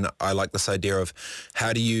snowball. And I like this idea of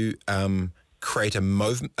how do you create a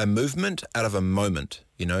movement out of a moment.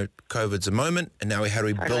 You know, COVID's a moment, and now how do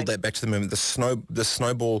we build that back to the movement? The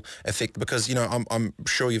snowball effect, because, you know, I'm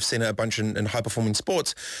sure you've seen it a bunch in high-performing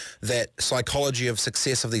sports, that psychology of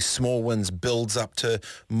success of these small wins builds up to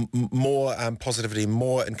more positivity,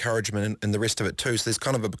 more encouragement, and the rest of it too. So there's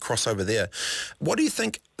kind of a crossover there. What do you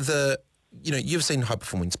think you know, you've seen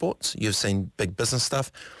high-performing sports, you've seen big business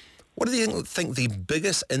stuff. What do you think the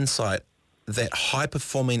biggest insight that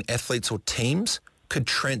high-performing athletes or teams could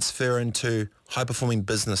transfer into high-performing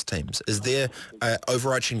business teams? Is there an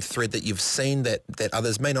overarching thread that you've seen that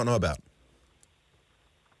others may not know about?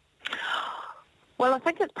 Well, I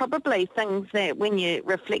think it's probably things that when you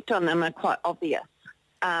reflect on them are quite obvious.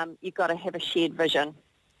 You've got to have a shared vision,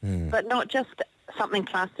 but not just something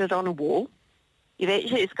plastered on a wall.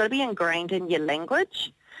 It's got to be ingrained in your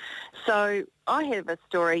language. So I have a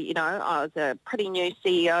story, you know, I was a pretty new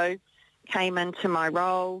CEO, came into my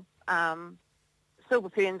role. Silver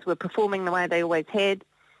Ferns were performing the way they always had.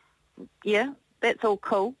 Yeah, that's all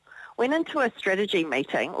cool. Went into a strategy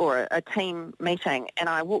meeting or a team meeting, and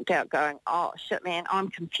I walked out going, oh, shit, man, I'm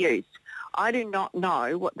confused. I do not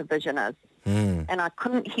know what the vision is. And I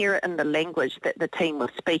couldn't hear it in the language that the team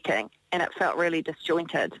was speaking, and it felt really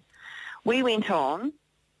disjointed. We went on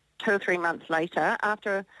 2 or 3 months later,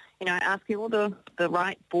 after, you know, asking all the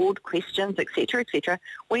right board questions, et cetera,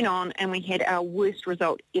 went on and we had our worst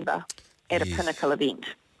result ever at a Pinnacle event.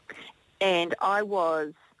 And I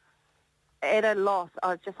was at a loss. I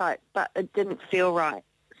was just like, but it didn't feel right.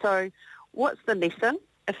 So what's the lesson?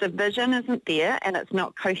 If the vision isn't there and it's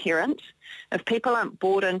not coherent, if people aren't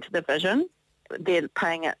bought into the vision, they're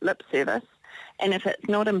paying it lip service. And if it's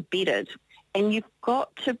not embedded, and you've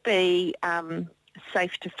got to be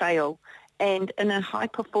safe to fail. And in a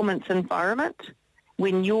high-performance environment,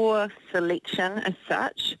 when your selection as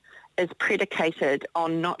such is predicated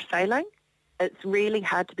on not failing, it's really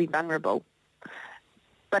hard to be vulnerable.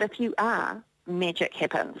 But if you are, magic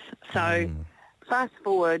happens. So fast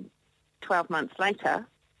forward 12 months later,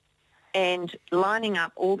 and lining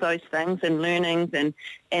up all those things and learnings, and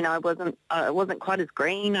I wasn't quite as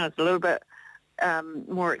green. I was a little bit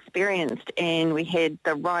more experienced, and we had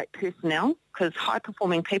the right personnel, because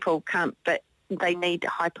high-performing people can't, but they need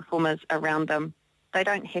high performers around them. They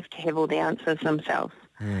don't have to have all the answers themselves.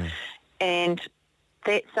 And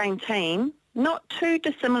that same team, not too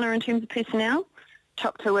dissimilar in terms of personnel,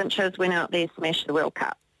 top 2 inches, went out there, smashed the World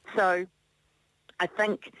Cup. So I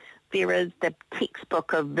think there is the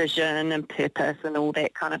textbook of vision and purpose and all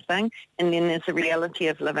that kind of thing, and then there's the reality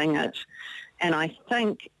of living it. And I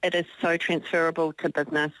think it is so transferable to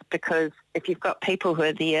business, because if you've got people who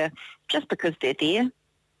are there just because they're there,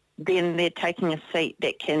 then they're taking a seat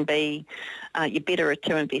that can be, you're better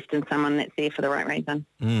to invest in someone that's there for the right reason.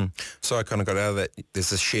 So I kind of got out of that,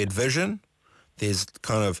 there's a shared vision, there's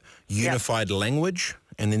kind of unified language,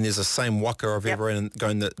 and then there's the same waka of everyone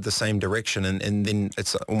going the same direction, and then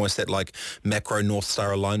it's almost that like macro North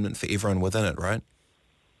Star alignment for everyone within it, right?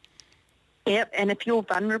 Yep, and if you're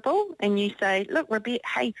vulnerable and you say, look, Rebecca,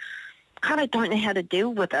 hey, kind of don't know how to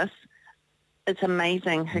deal with this, it's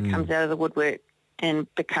amazing who comes out of the woodwork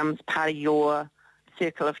and becomes part of your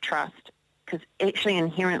circle of trust. Because actually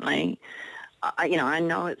inherently, I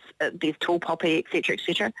know it's there's tall poppy, et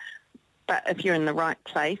cetera, but if you're in the right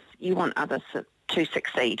place, you want others to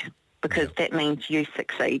succeed, because that means you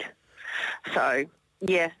succeed. So,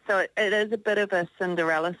 so it is a bit of a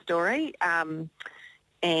Cinderella story.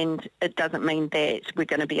 And it doesn't mean that we're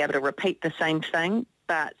going to be able to repeat the same thing,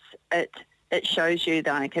 but it shows you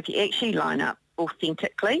that, like, if you actually line up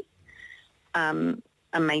authentically,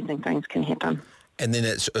 amazing things can happen. And then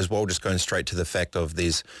it's as well just going straight to the fact of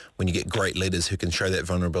when you get great leaders who can show that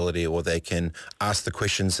vulnerability, or they can ask the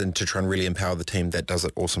questions and to try and really empower the team, that does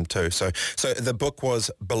it awesome too. So the book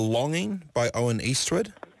was Belonging by Owen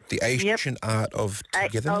Eastwood, The Ancient Art of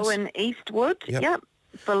Togetherness. Owen Eastwood, yep.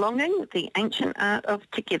 Belonging, The Ancient Art of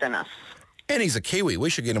Togetherness. And he's a Kiwi. We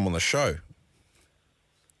should get him on the show.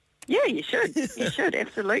 Yeah, you should. You should,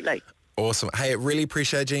 absolutely. Awesome. Hey, I really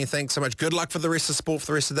appreciate it, Jenny. Thanks so much. Good luck for the rest of sport for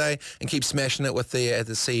the rest of the day, and keep smashing it with the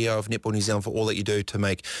CEO of Netball New Zealand for all that you do to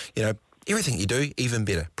make, everything you do even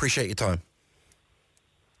better. Appreciate your time.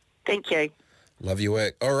 Thank you. Love your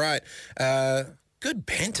work. All right. Good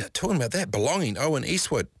banter talking about that. Belonging, Owen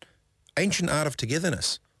Eastwood. Ancient Art of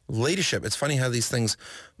Togetherness. Leadership. It's funny how these things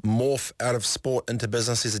morph out of sport into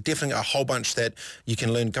business. There's definitely a whole bunch that you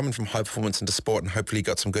can learn coming from high performance into sport, and hopefully you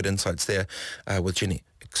got some good insights there with Jenny.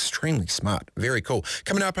 Extremely smart. Very cool.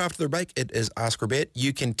 Coming up after the break, it is Ask Rebecca.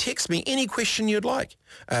 You can text me any question you'd like,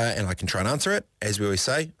 and I can try and answer it. As we always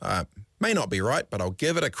say, May not be right, but I'll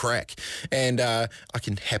give it a crack. And I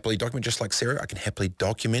can happily document, just like Sarah, I can happily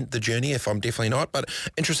document the journey if I'm definitely not. But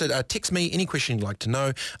interested, text me any question you'd like to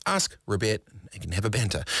know. Ask Rebet. You can have a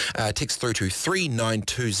banter. Text through to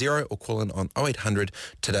 3920 or call in on 0800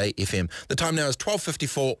 Today FM. The time now is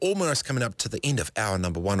 12:54, almost coming up to the end of hour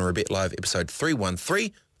number 1 of Rebet Live, episode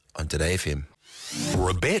 313 on Today FM.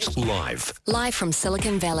 Rebet Live, Live from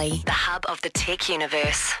Silicon Valley, the hub of the tech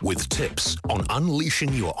universe. with tips on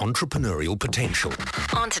unleashing your entrepreneurial potential.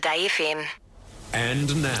 On Today FM.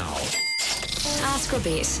 And now, Ask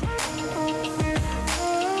Rebet.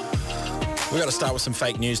 We've got to start with some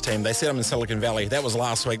fake news, team. They said I'm in Silicon Valley. That was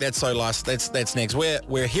last week. That's next.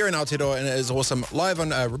 We're here in Aotearoa, and it is awesome. Live on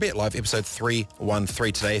Rebet Live, episode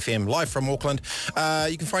 313 Today FM, live from Auckland.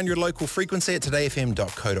 You can find your local frequency at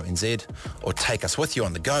todayfm.co.nz or take us with you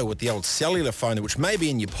on the go with the old cellular phone, which may be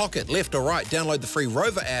in your pocket, left or right. Download the free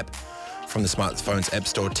Rover app from the smartphone's app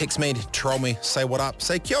store. Text me, troll me, say what up,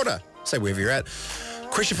 say kia ora, say wherever you're at.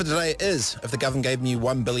 Question for today is, if the government gave you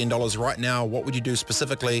 $1 billion right now, what would you do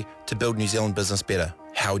specifically to build New Zealand business better?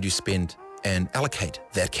 How would you spend and allocate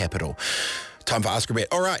that capital? Time for Ask Rebet.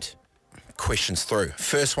 All right, questions through.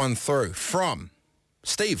 First one through from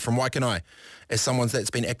Steve from Waikanai. As someone that's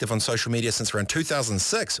been active on social media since around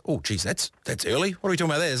 2006. Oh, geez, that's early. What are we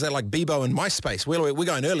talking about there? Is that like Bebo and MySpace? We're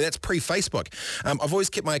going early. That's pre-Facebook. I've always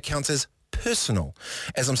kept my accounts as personal,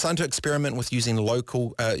 as I'm starting to experiment with using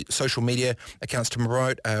local social media accounts to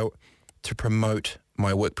promote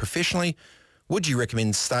my work professionally. Would you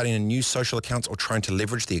recommend starting a new social accounts or trying to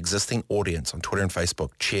leverage the existing audience on Twitter and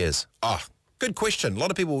Facebook? Cheers. Good question. A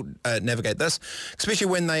lot of people navigate this, especially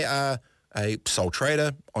when they are a sole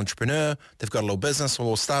trader, entrepreneur, they've got a little business or a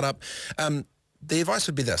little startup. The advice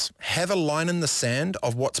would be this: have a line in the sand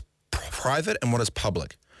of what's private and what is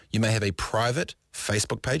public. You may have a private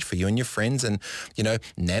Facebook page for you and your friends and, you know,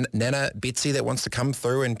 Nana Betsy that wants to come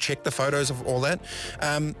through and check the photos of all that.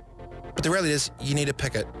 But the reality is you need to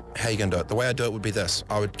pick it how you're going to do it. The way I do it would be this.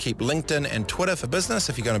 I would keep LinkedIn and Twitter for business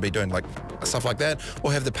if you're going to be doing like stuff like that,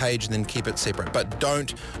 or have the page and then keep it separate. But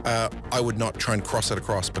I would not try and cross it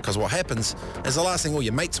across, because what happens is the last thing all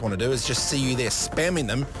your mates want to do is just see you there spamming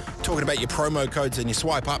them, talking about your promo codes and your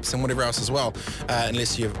swipe ups and whatever else as well,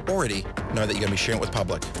 unless you already know that you're going to be sharing it with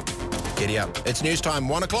public. Giddy up. It's news time,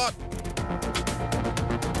 1 o'clock.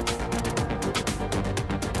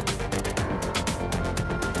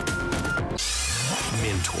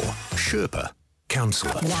 mentor, Sherpa,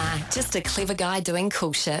 counsellor. Nah, just a clever guy doing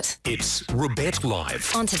cool shit. It's Rebet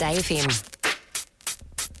Live. On Today FM.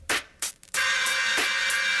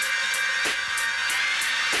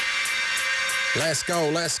 Let's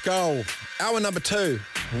go. Hour number 2,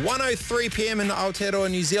 1:03 p.m. in Aotearoa,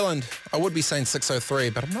 New Zealand. I would be saying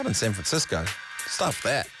 6:03, but I'm not in San Francisco. Stuff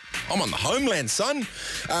that. I'm on the homeland, son.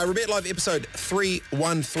 Rebet Live episode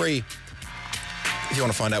 313. If you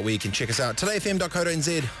want to find out where you can check us out,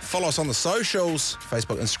 todayfm.co.nz. Follow us on the socials,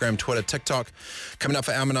 Facebook, Instagram, Twitter, TikTok. Coming up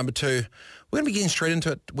for hour number 2, we're going to be getting straight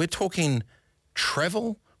into it. We're talking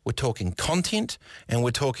travel, we're talking content, and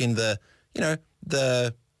we're talking the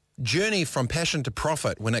journey from passion to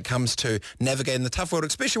profit when it comes to navigating the tough world,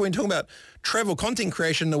 especially when talking about travel content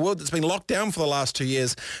creation in a world that's been locked down for the last 2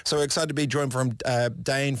 years. So we're excited to be joined from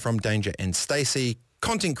Dane from Danger and Stacey,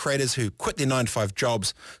 content creators who quit their 9-to-5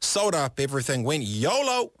 jobs, sold up everything, went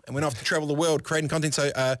YOLO, and went off to travel the world creating content.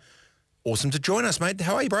 So awesome to join us, mate.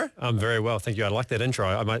 How are you, bro? I'm very well, thank you. I like that intro.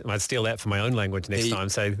 I might steal that for my own language next time.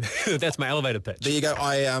 So that's my elevator pitch. There you go.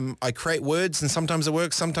 I create words, and sometimes it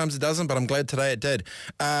works, sometimes it doesn't, but I'm glad today it did.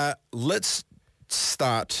 Let's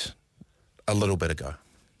start a little bit ago.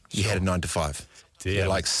 You had a 9-to-5. Yeah. You're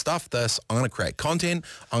like, stuff this, I'm going to create content,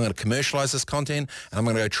 I'm going to commercialize this content, and I'm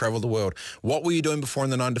going to go travel the world. What were you doing before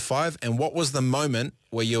in the 9-to-5, and what was the moment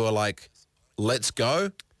where you were like, let's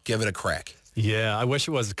go, give it a crack? Yeah, I wish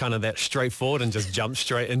it was kind of that straightforward and just jump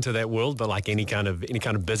straight into that world. But like any kind of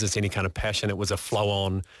business, any kind of passion, it was a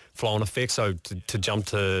flow-on effect. So to jump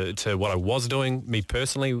to what I was doing, me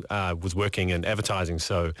personally, was working in advertising.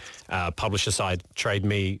 So publisher side, Trade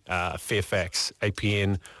Me, Fairfax,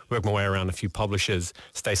 APN, worked my way around a few publishers.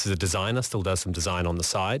 Stacey's a designer, still does some design on the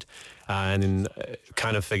side. And then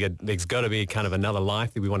kind of figured there's got to be kind of another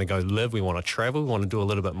life that we want to go live. We want to travel. We want to do a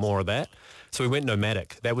little bit more of that. So we went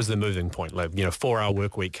nomadic. That was the moving point. Like, 4-hour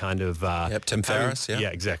work week kind of. Yep, Tim Ferriss, yeah. Yeah,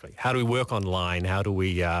 exactly. How do we work online? How do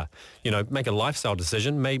we, make a lifestyle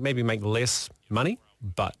decision? Maybe make less money,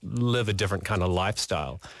 but live a different kind of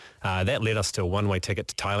lifestyle. That led us to a one-way ticket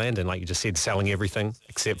to Thailand, and like you just said, selling everything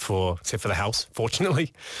except for the house,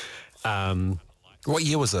 fortunately. What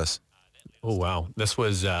year was this? Oh, wow. This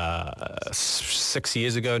was 6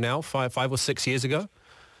 years ago now, five or 6 years ago.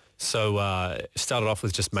 So started off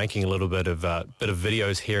with just making a little bit of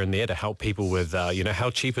videos here and there to help people with,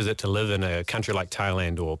 how cheap is it to live in a country like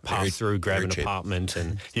Thailand or pass through, grab an cheap. apartment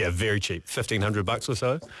and, very cheap, $1,500 or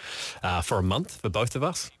so for a month for both of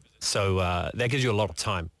us. So that gives you a lot of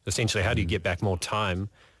time. Essentially, how do you get back more time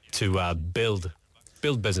to build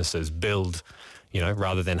businesses,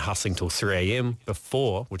 rather than hustling till 3 a.m.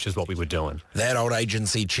 before, which is what we were doing. That old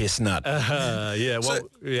agency chestnut.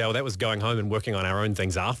 Well, that was going home and working on our own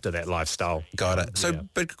things after that lifestyle. Got it. So,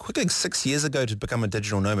 but quickly, 6 years ago to become a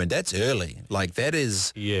digital nomad, that's early. Like, that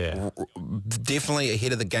is definitely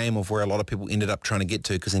ahead of the game of where a lot of people ended up trying to get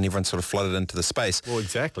to, because then everyone sort of flooded into the space. Well,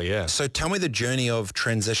 exactly, yeah. So tell me the journey of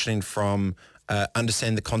transitioning from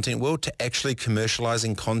understanding the content world to actually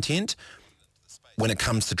commercializing content when it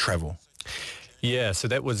comes to travel. Yeah, so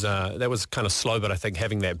that was kind of slow, but I think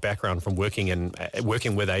having that background from working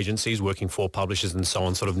with agencies, working for publishers and so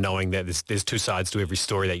on, sort of knowing that there's two sides to every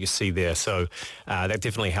story that you see there. So that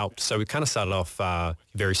definitely helped. So we kind of started off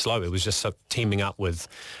very slow. It was just teaming up with,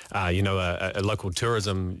 a local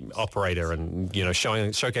tourism operator and,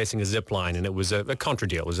 showcasing a zip line, and it was a contra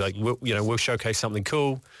deal. It was like, we'll showcase something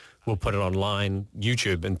cool. We'll put it online.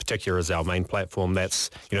 YouTube in particular is our main platform.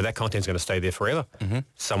 That's, that content's going to stay there forever. Mm-hmm.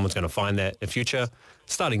 Someone's going to find that in future.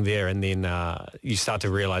 Starting there, and then you start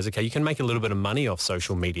to realize, okay, you can make a little bit of money off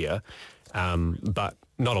social media, but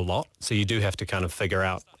not a lot. So you do have to kind of figure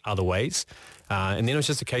out other ways. And then it's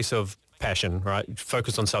just a case of passion, right?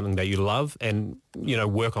 Focus on something that you love and,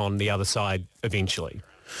 work on the other side eventually.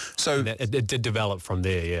 So it did develop from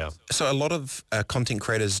there, yeah. So a lot of content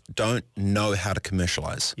creators don't know how to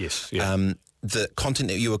commercialize. Yes, yeah. The content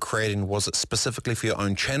that you were creating, was it specifically for your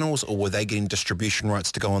own channels, or were they getting distribution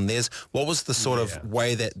rights to go on theirs? What was the sort of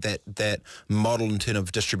way that model in terms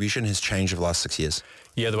of distribution has changed over the last 6 years?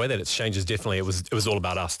 Yeah, the way that it's changed is definitely, it was all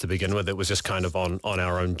about us to begin with. It was just kind of on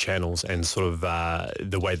our own channels, and sort of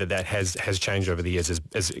the way that has changed over the years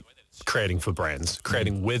is creating for brands,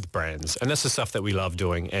 creating with brands. And that's the stuff that we love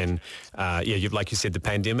doing. And like you said, the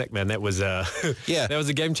pandemic, man, that was that was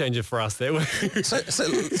a game changer for us.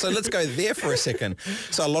 So let's go there for a second.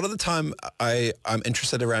 So a lot of the time I'm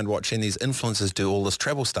interested around watching these influencers do all this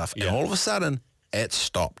travel stuff, and all of a sudden it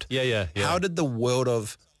stopped. Yeah. How did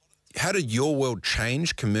your world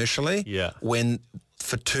change commercially when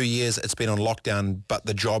for 2 years it's been on lockdown, but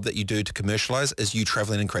the job that you do to commercialize is you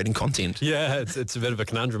traveling and creating content? Yeah, it's a bit of a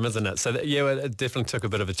conundrum, isn't it? So it definitely took a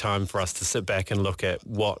bit of a time for us to sit back and look at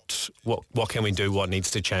what can we do, what needs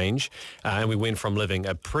to change. And we went from living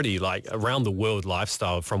a pretty around the world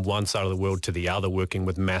lifestyle from one side of the world to the other, working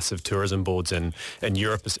with massive tourism boards in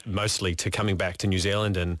Europe mostly, to coming back to New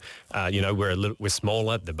Zealand. And, we're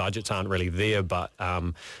smaller, the budgets aren't really there, but,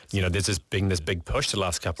 there's been this big push the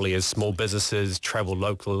last couple of years, small businesses, travel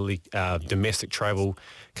locally, domestic travel,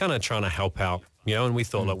 kind of trying to help out, and we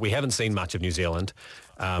thought, look, we haven't seen much of New Zealand.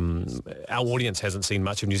 Our audience hasn't seen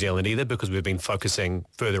much of New Zealand either, because we've been focusing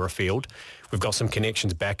further afield. We've got some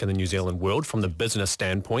connections back in the New Zealand world from the business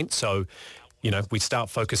standpoint. So, we start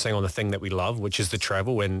focusing on the thing that we love, which is the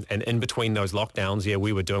travel. And in between those lockdowns,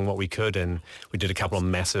 we were doing what we could. And we did a couple of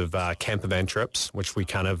massive camper van trips, which we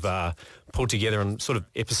kind of pulled together in sort of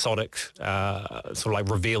episodic, sort of like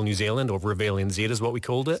Reveal New Zealand, or Reveal NZ is what we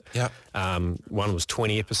called it. Yeah. One was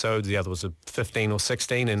 20 episodes, the other was 15 or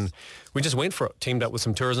 16. And we just went for it, teamed up with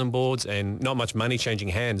some tourism boards, and not much money changing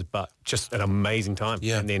hands, but just an amazing time.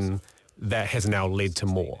 Yeah. And then that has now led to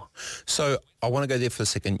more. So I want to go there for a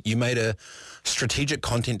second. You made a strategic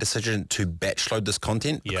content decision to batch load this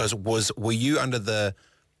content, because were you under the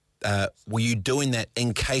were you doing that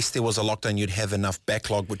in case there was a lockdown, you'd have enough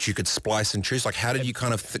backlog which you could splice and choose? Like, how did you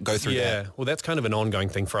kind of go through that? Yeah, well, that's kind of an ongoing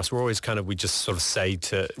thing for us. We're always we just sort of say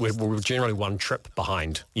we're generally one trip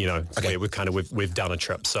behind, Okay. We've done a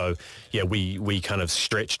trip. So, we kind of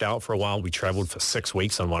stretched out for a while. We traveled for 6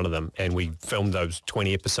 weeks on one of them, and we filmed those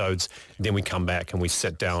 20 episodes. Then we come back and we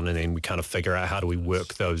sit down, and then we kind of figure out how do we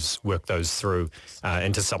work those through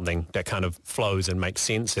into something that kind of flows and makes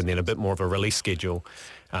sense, and then a bit more of a release schedule.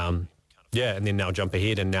 And then now jump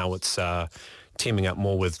ahead, and now it's teaming up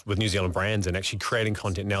more with New Zealand brands and actually creating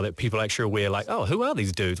content now that people are actually aware, like, oh, who are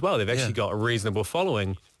these dudes? Well, they've actually got a reasonable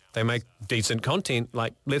following. They make decent content.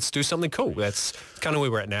 Like, let's do something cool. That's kind of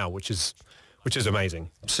where we're at now, which is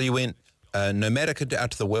amazing. So you went nomadic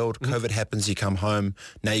out to the world. COVID happens, you come home.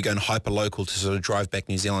 Now you're going hyper-local to sort of drive back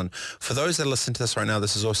New Zealand. For those that listen to this right now,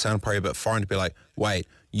 this is all sound probably a bit foreign to be like, wait,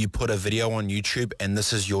 you put a video on YouTube and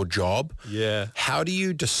this is your job? Yeah. How do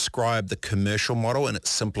you describe the commercial model in its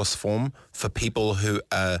simplest form for people who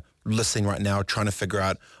are listening right now trying to figure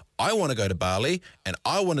out, I want to go to Bali and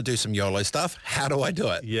I want to do some YOLO stuff. How do I do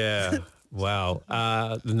it? Yeah. Wow.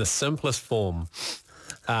 In the simplest form,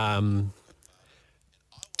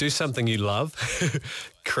 do something you love,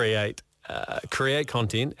 create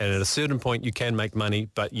content, and at a certain point you can make money,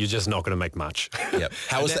 but you're just not going to make much. Yep.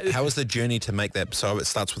 How is the journey to make that? So it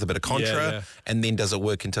starts with a bit of contra, and then does it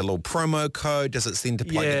work into a little promo code? Does it seem to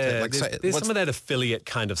plug into there's some of that affiliate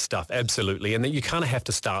kind of stuff, absolutely, and then you kind of have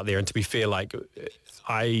to start there. And to be fair, like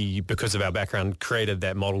I, because of our background, created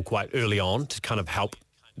that model quite early on to kind of help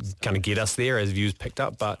kind of get us there as views picked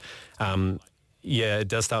up, but yeah, it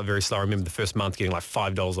does start very slow. I remember the first month getting like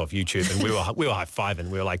 $5 off YouTube, and we were high-fiving.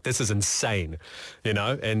 We were like, this is insane, you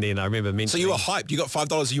know? And then I remember mentioning... So you were hyped. You got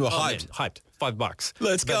 $5. You were hyped. Man, hyped. $5.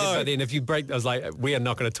 Let's go. But then if you break, I was like, we are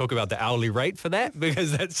not going to talk about the hourly rate for that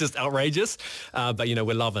because that's just outrageous. But, you know,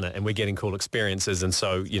 we're loving it and we're getting cool experiences. And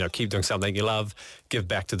so, you know, keep doing something you love, give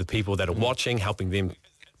back to the people that are watching, helping them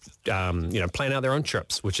plan out their own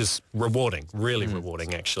trips, which is rewarding, really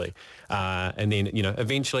rewarding, actually. And then, you know,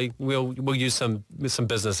 eventually we'll use some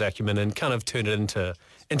business acumen and kind of turn it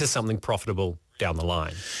into something profitable down the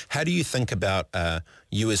line. How do you think about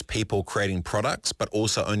you as people creating products, but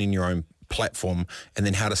also owning your own platform, and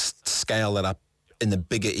then how to scale that up in the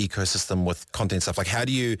bigger ecosystem with content stuff? Like, how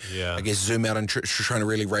do you, I guess, zoom out and trying to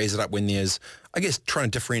really raise it up when there's, I guess, trying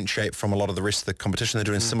to differentiate from a lot of the rest of the competition? They're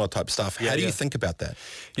doing similar type stuff. How do you think about that?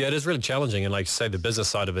 Yeah, it is really challenging. And like you say, the business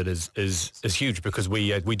side of it is huge because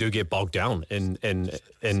we do get bogged down in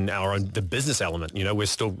our own, the business element. You know,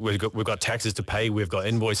 we've got taxes to pay. We've got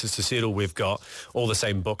invoices to settle. We've got all the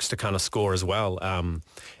same books to kind of score as well.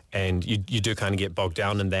 And you do kind of get bogged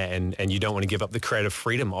down in that, and you don't want to give up the creative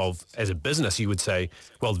freedom of, as a business, you would say,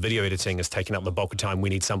 well, the video editing is taking up the bulk of time. We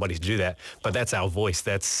need somebody to do that. But that's our voice.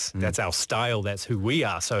 That's our style. That's who we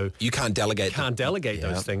are. So you can't delegate.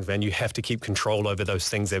 Those things, man. You have to keep control over those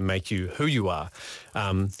things that make you who you are.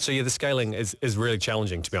 So yeah, the scaling is really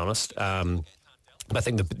challenging, to be honest. But I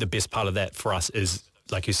think the best part of that for us is,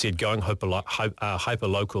 like you said, going hyper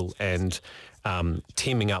local and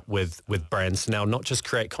teaming up with brands now, not just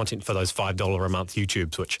create content for those $5 a month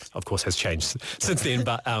YouTubes, which of course has changed since then,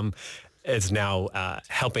 but is now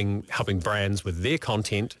helping brands with their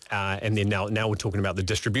content, and then now we're talking about the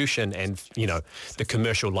distribution and, you know, the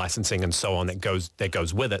commercial licensing and so on that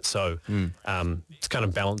goes with it. So it's kind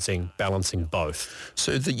of balancing both.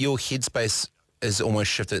 So your headspace is almost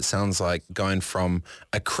shifted, it sounds like, going from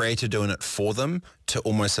a creator doing it for them to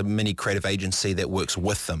almost a mini creative agency that works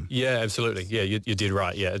with them. Yeah, absolutely. Yeah, you did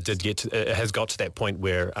right. Yeah, it has got to that point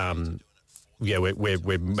where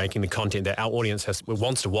we're making the content that our audience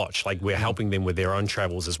wants to watch. Like, we're helping them with their own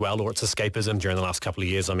travels as well, or it's escapism during the last couple of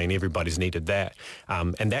years. I mean, everybody's needed that.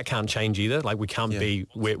 And that can't change either. Like, we can't be,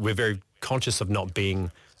 we're very conscious of not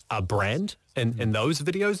being a brand in those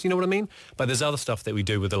videos, you know what I mean? But there's other stuff that we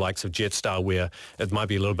do with the likes of Jetstar where it might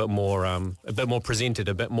be a little bit more presented,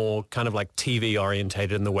 a bit more kind of like TV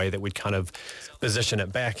orientated in the way that we'd kind of position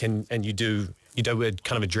it back, and you do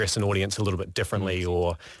kind of address an audience a little bit differently,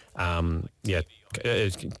 or it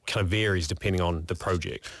kind of varies depending on the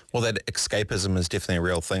project. Well, that escapism is definitely a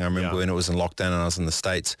real thing. I remember when it was in lockdown and I was in the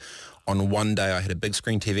States, on one day I had a big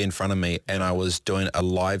screen TV in front of me and I was doing a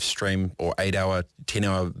live stream or 8-hour,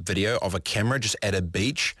 10-hour video of a camera just at a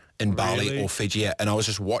beach in Bali or Fiji, and I was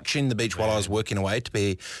just watching the beach while I was working away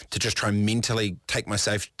to just try and mentally take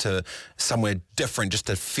myself to somewhere different, just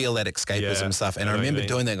to feel that escapism stuff. And I remember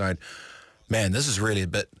doing that, going, man, this is really a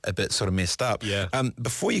bit sort of messed up. Yeah.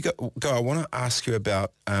 Before you go, I want to ask you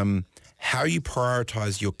about how you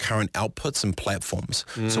prioritize your current outputs and platforms.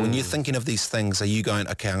 So when you're thinking of these things, are you going,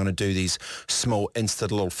 okay, I'm going to do these small,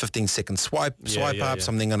 instant little 15-second swipe ups.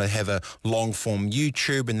 I'm then going to have a long-form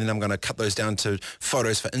YouTube, and then I'm going to cut those down to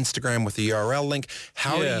photos for Instagram with the URL link.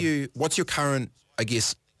 What's your current, I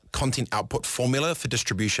guess, content output formula for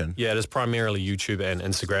distribution? Yeah, it is primarily YouTube and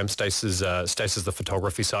Instagram. Stace is the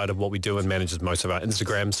photography side of what we do and manages most of our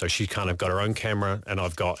Instagram. So she kind of got her own camera, and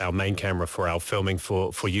I've got our main camera for our filming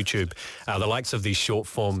for YouTube. The likes of these short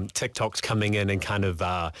form TikToks coming in and kind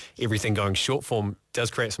of everything going short form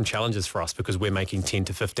does create some challenges for us because we're making 10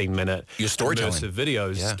 to 15 minute immersive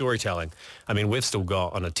videos, storytelling. I mean, we've still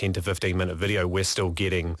got on a 10 to 15 minute video, we're still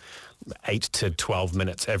getting 8 to 12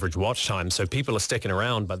 minutes average watch time. So people are sticking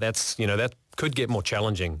around, but that's, you know, that could get more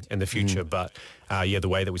challenging in the future. But the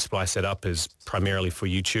way that we splice it up is primarily for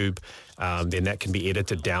YouTube. Then that can be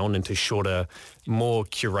edited down into shorter, more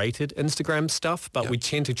curated Instagram stuff. But we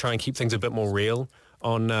tend to try and keep things a bit more real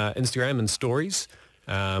on Instagram and stories.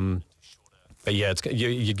 But yeah,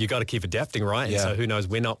 you got to keep adapting, right? Yeah. And so who knows?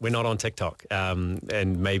 We're not on TikTok,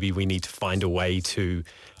 and maybe we need to find a way to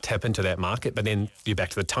tap into that market. But then you're back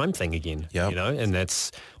to the time thing again, Yep. you know, and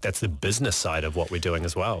that's the business side of what we're doing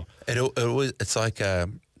as well. It's like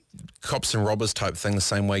cops and robbers type thing. The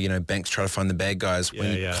same way, you know, banks try to find the bad guys.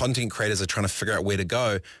 When content creators are trying to figure out where to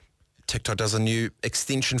go, TikTok does a new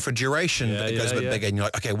extension for duration, but it goes a bit bigger, and you're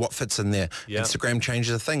like, okay, what fits in there? Yeah. Instagram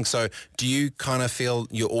changes the thing. So do you kind of feel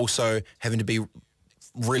you're also having to be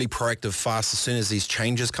really proactive fast as soon as these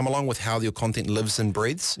changes come along with how your content lives and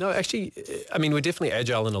breathes? No, actually, I mean, we're definitely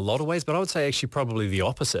agile in a lot of ways, but I would say actually probably the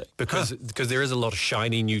opposite because there is a lot of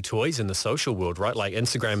shiny new toys in the social world, right? Like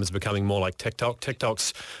Instagram is becoming more like TikTok.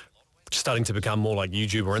 TikTok's starting to become more like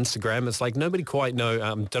YouTube or Instagram. It's like nobody quite don't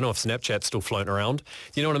know if Snapchat's still floating around.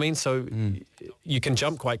 You know what I mean? So you can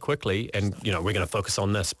jump quite quickly and, you know, we're going to focus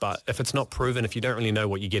on this. But if it's not proven, if you don't really know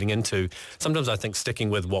what you're getting into, sometimes I think sticking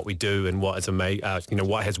with what we do and what is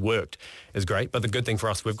what has worked is great. But the good thing for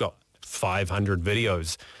us, we've got 500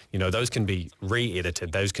 videos. You know, those can be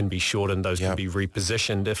re-edited. Those can be shortened. Those can be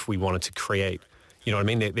repositioned if we wanted to create. You know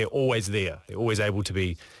what I mean? They're always there. They're always able to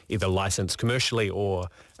be either licensed commercially or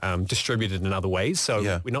distributed in other ways.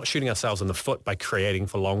 So we're not shooting ourselves in the foot by creating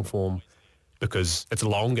for long form because it's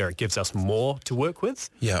longer. It gives us more to work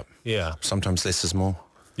with. Yeah. Yeah. Sometimes less is more.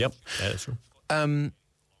 Yep. That's true.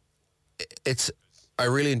 I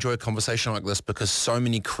really enjoy a conversation like this because so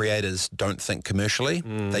many creators don't think commercially.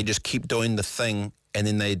 They just keep doing the thing and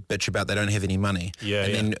then they bitch about they don't have any money.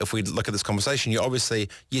 Then if we look at this conversation, you're obviously,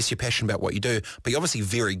 yes, you're passionate about what you do, but you're obviously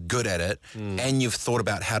very good at it and you've thought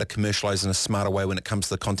about how to commercialize in a smarter way when it comes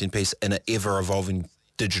to the content piece in an ever-evolving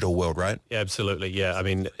digital world, right? Yeah, absolutely. Yeah, I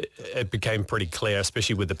mean, it became pretty clear,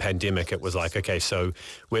 especially with the pandemic. It was like, okay, so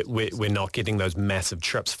we're not getting those massive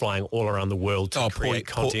trips flying all around the world to create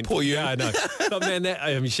content. Poor you. Yeah, I know. But man,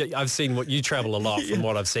 I've seen what you travel a lot from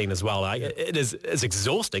what I've seen as well. It's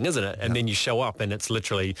exhausting, isn't it? And then you show up and it's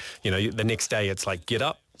literally, you know, the next day it's like, get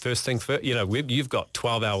up. First thing first, you know, you've got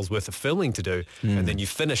 12 hours worth of filming to do and then you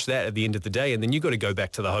finish that at the end of the day and then you've got to go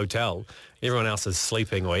back to the hotel. Everyone else is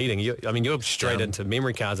sleeping or eating. You're straight into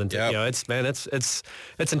memory cards and, you know, it's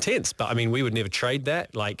intense. But I mean, we would never trade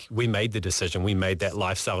that. Like we made the decision. We made that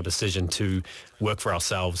lifestyle decision to work for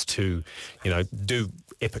ourselves, to, you know, do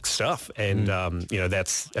epic stuff. And, you know,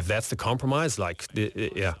 if that's the compromise, like,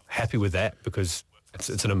 happy with that because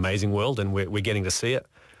it's an amazing world and we're getting to see it.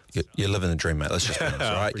 You're living the dream, mate. Let's just be honest,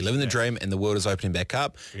 all right? You're living the dream and the world is opening back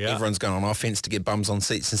up. Yeah. Everyone's going on offense to get bums on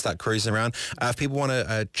seats and start cruising around. If people want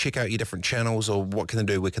to check out your different channels or what can they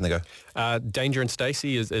do, where can they go? Danger and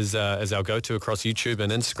Stacey is our go-to across YouTube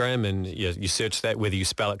and Instagram, and you search that, whether you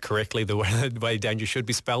spell it correctly, the way Danger should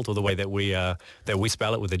be spelled, or the way that we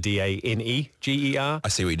spell it with a Daneger. I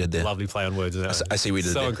see what you did there. Lovely play on words. I see what you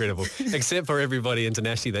did there. So incredible. Except for everybody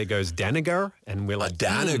internationally that goes Daniger, and we're like,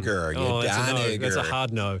 Daniger. Daniger. That's a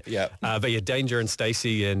hard no. Yeah. But Danger and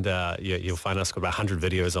Stacey, and you'll find us got about 100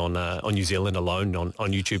 videos on New Zealand alone on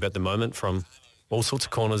YouTube at the moment from all sorts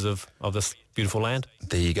of corners of this beautiful land.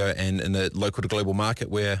 There you go. And in the local to global market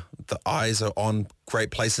where the eyes are on great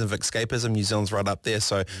places of escapism, New Zealand's right up there.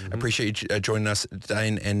 So I appreciate you joining us,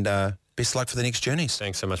 Dane, and best of luck for the next journeys.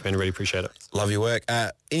 Thanks so much, man. I really appreciate it. Love your work.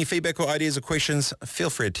 Any feedback or ideas or questions, feel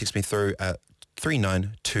free to text me through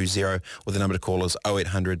 3920 or the number to call is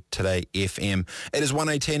 0800 Today FM. It is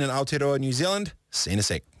 1:18 in Aotearoa, New Zealand. See you in a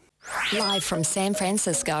sec. Live from San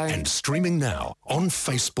Francisco. And streaming now on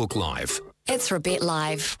Facebook Live. It's Rebet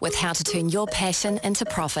Live with how to turn your passion into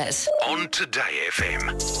profit. On Today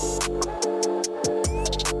FM.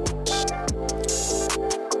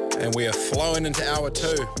 And we are flowing into hour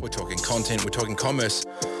 2. We're talking content, we're talking commerce,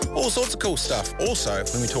 all sorts of cool stuff. Also,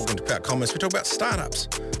 when we talk about commerce, we talk about startups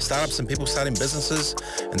and people starting businesses,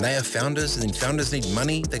 and they are founders, and then founders need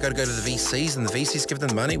money. They got to go to the VCs, and the VCs give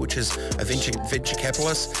them money, which is a venture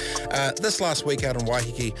capitalist. This last week out in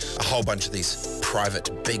Waiheke, a whole bunch of these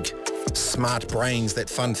private, big, smart brains that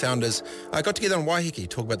fund founders got together in Waiheke,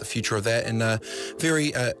 talk about the future of that, and very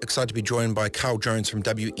excited to be joined by Carl Jones from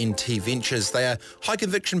WNT Ventures. They are high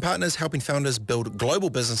conviction partners helping founders build global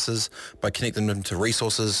businesses by connecting them to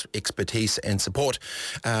resources, expertise and support,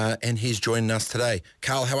 and he's joining us today.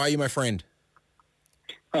 Carl, how are you, my friend?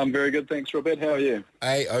 I'm very good, thanks, Robert. How are you?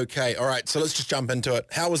 Hey, okay. All right, so let's just jump into it.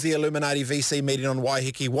 How was the Illuminati VC meeting on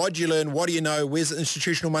Waiheke? What did you learn? What do you know? Where's the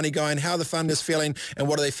institutional money going? How are the funders feeling? And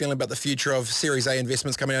what are they feeling about the future of Series A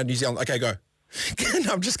investments coming out of New Zealand? Okay, go.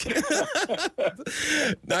 No, I'm just kidding.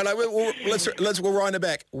 We'll wind it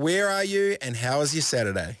back. Where are you and how is your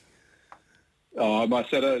Saturday? My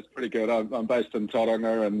Saturday is pretty good. I'm based in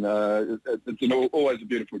Tauranga, and it's always a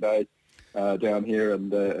beautiful day. down here, and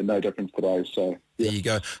no difference today. So There you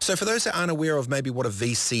go. So for those that aren't aware of maybe what a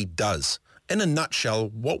VC does, in a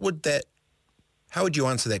nutshell, how would you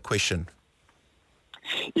answer that question?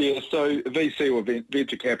 Yeah, so VC or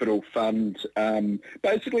venture capital fund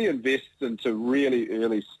basically invests into really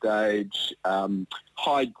early stage,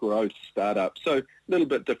 high growth startups. So a little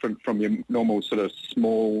bit different from your normal sort of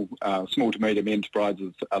small to medium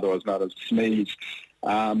enterprises, otherwise known as SMEs.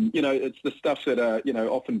 It's the stuff that are,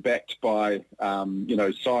 often backed by,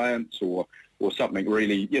 science or something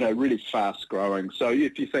really, really fast growing. So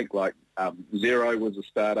if you think like Xero was a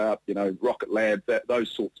startup, Rocket Lab,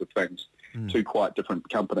 those sorts of things. Two quite different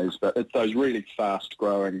companies, but it's those really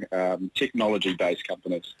fast-growing technology-based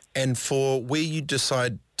companies. And for where you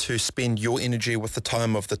decide to spend your energy with the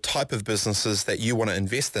time of the type of businesses that you want to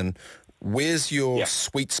invest in, where's your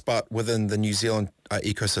sweet spot within the New Zealand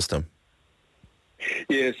ecosystem?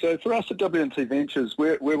 Yeah, so for us at WNT Ventures,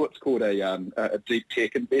 we're what's called a deep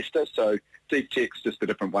tech investor. So deep tech's just a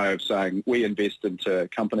different way of saying we invest into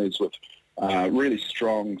companies with really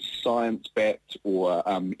strong science-backed or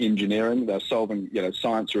engineering. They're solving,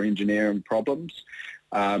 science or engineering problems.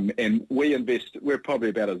 And we're probably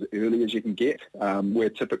about as early as you can get. We're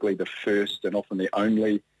typically the first and often the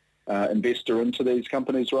only investor into these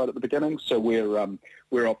companies right at the beginning. So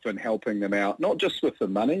we're often helping them out, not just with the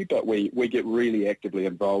money, but we get really actively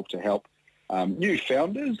involved to help new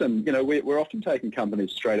founders, and we're often taking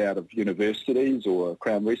companies straight out of universities or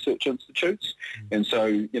Crown Research Institutes, and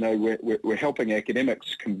so we're helping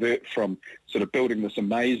academics convert from sort of building this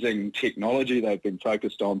amazing technology they've been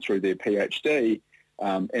focused on through their PhD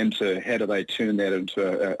into how do they turn that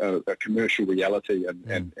into a commercial reality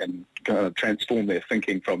and kind of transform their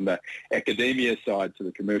thinking from the academia side to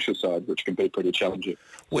the commercial side, which can be pretty challenging.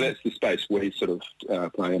 So that's the space we sort of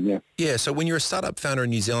play in, yeah. Yeah, so when you're a startup founder in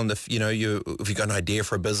New Zealand, if you've got an idea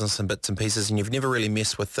for a business and bits and pieces and you've never really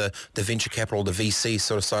messed with the venture capital, the VC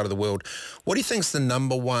sort of side of the world, what do you think is the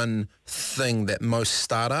number one thing that most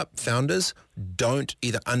startup founders don't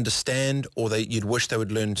either understand or you'd wish they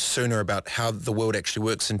would learn sooner about how the world actually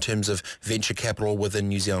works in terms of venture capital within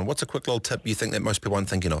New Zealand? What's a quick little tip you think that most people aren't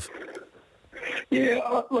thinking of? Yeah,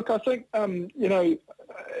 look, I think,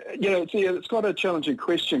 it's quite a challenging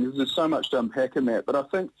question because there's so much to unpack in that. But I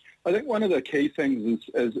think one of the key things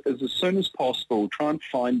is as soon as possible, try and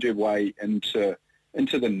find your way into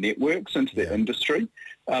the networks, into the industry.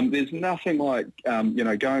 There's nothing like,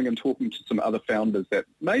 going and talking to some other founders that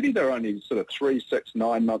maybe they're only sort of 3, 6,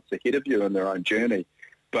 9 months ahead of you in their own journey.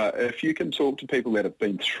 But if you can talk to people that have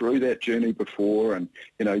been through that journey before and,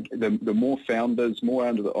 the more founders, more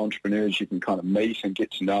under the entrepreneurs you can kind of meet and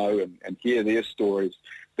get to know and hear their stories,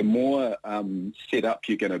 the more set up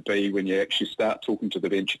you're going to be when you actually start talking to the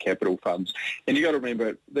venture capital funds. And you got to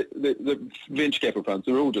remember, the venture capital funds,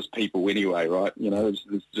 they're all just people anyway, right? There's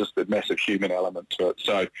just a massive human element to it.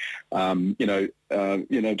 So,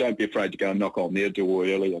 don't be afraid to go and knock on their door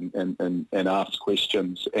early and ask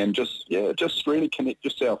questions and just really connect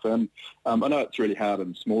yourself in. I know it's really hard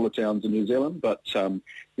in smaller towns in New Zealand, but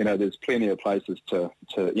there's plenty of places to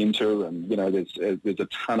enter, and there's a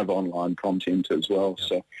ton of online content as well.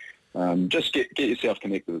 So just get yourself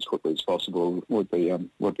connected as quickly as possible would be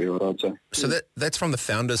what I'd say. So that's from the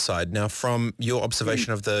founder's side. Now, from your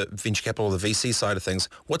observation of the venture capital or the VC side of things,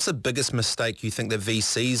 what's the biggest mistake you think that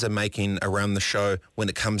VCs are making around the show when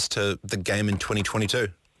it comes to the game in 2022?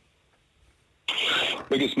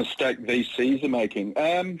 Biggest mistake VCs are making?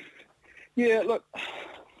 That's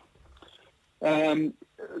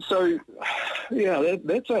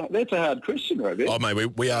a hard question, Robbie. Oh,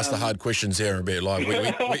 mate, we ask the hard questions here a bit. Like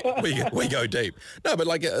we go deep. No, but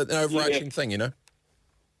like an overarching thing, Look,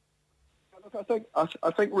 I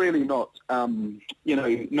think really not.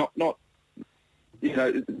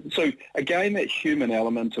 So again, that human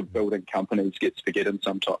element of building companies gets forgotten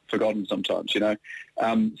sometimes.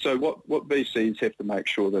 So what VCs have to make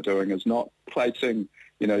sure they're doing is not placing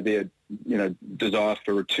their desire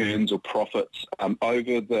for returns or profits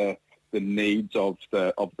over the needs of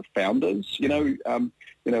the founders.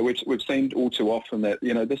 We've seen all too often that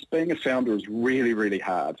this being a founder is really, really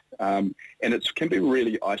hard, and it can be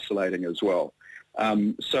really isolating as well.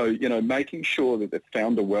 So making sure that the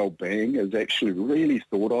founder well-being is actually really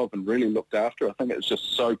thought of and really looked after, I think it's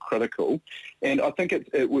just so critical. And I think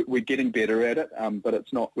we're getting better at it, but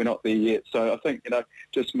we're not there yet. So I think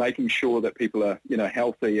just making sure that people are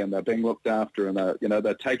healthy and they're being looked after and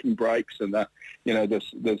they're taking breaks and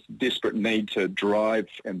this desperate need to drive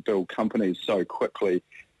and build companies so quickly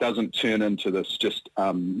doesn't turn into this just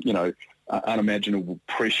unimaginable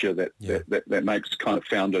pressure that makes kind of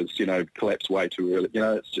founders, collapse way too early.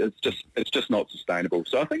 It's just not sustainable.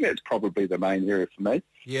 So I think that's probably the main area for me.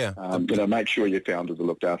 Yeah. Make sure your founders are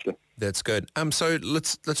looked after. That's good. So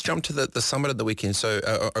let's jump to the summit at the weekend. So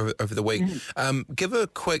over the week, give a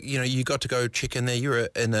quick. You got to go check in there. You're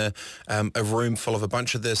in a room full of a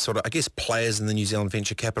bunch of the sort of, I guess, players in the New Zealand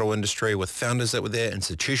venture capital industry with founders that were there,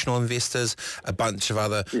 institutional investors, a bunch of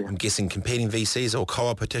other, I'm guessing, competing VCs or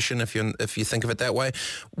co-opetition, if you think of it that way.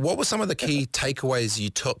 What were some of the key takeaways you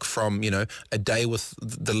took from a day with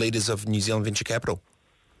the leaders of New Zealand venture capital?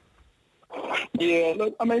 Yeah,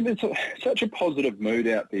 look, I mean, there's such a positive mood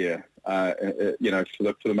out there, for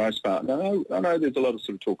the most part. I know there's a lot of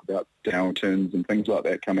sort of talk about downturns and things like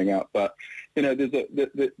that coming up, but, there's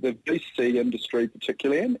the VC industry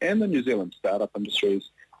particularly and the New Zealand startup industry is,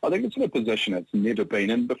 I think it's in a position it's never been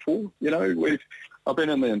in before. I've been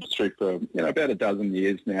in the industry for, about a dozen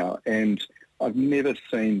years now, and I've never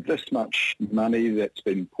seen this much money that's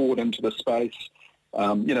been poured into the space.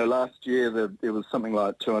 Last year there was something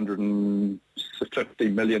like $250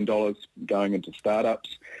 million going into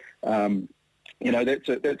startups. That's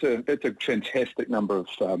a fantastic number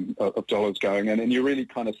of dollars going in, and you really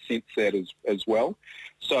kind of sense that as well.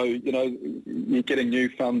 So you're getting new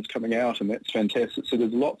funds coming out, and that's fantastic. So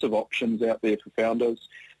there's lots of options out there for founders,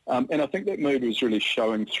 and I think that mood was really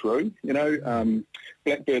showing through.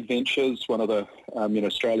 Blackbird Ventures, one of the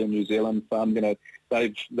Australian New Zealand fund,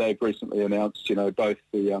 they've recently announced, both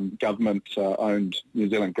the government-owned New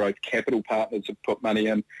Zealand Growth Capital Partners have put money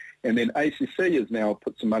in, and then ACC has now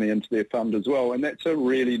put some money into their fund as well, and that's a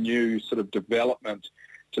really new sort of development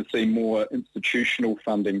to see more institutional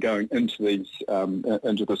funding going into these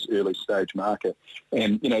into this early stage market.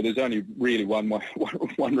 And there's only really one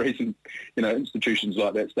reason institutions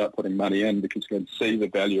like that start putting money in, because you can see the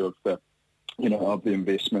value of the of the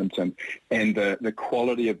investment and the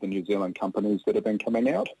quality of the New Zealand companies that have been coming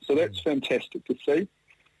out. So that's fantastic to see.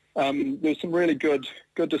 There's some really good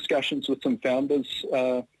discussions with some founders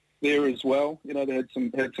there as well. They had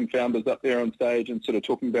some founders up there on stage and sort of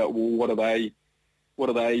talking about, well, what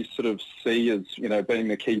do they sort of see as being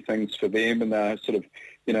the key things for them, and they're sort of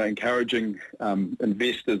encouraging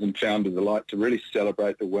investors and founders alike to really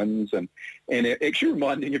celebrate the wins and actually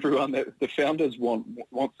reminding everyone that the founders want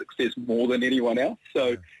success more than anyone else.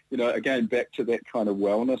 So, again, back to that kind of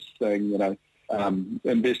wellness thing,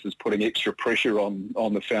 investors putting extra pressure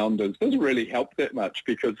on the founders doesn't really help that much,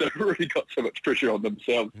 because they've already got so much pressure on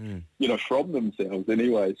themselves, from themselves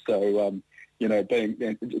anyway. So,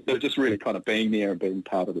 they're just really kind of being there and being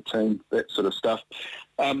part of the team, that sort of stuff.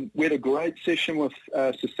 We had a great session with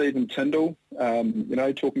Sir Stephen Tindall,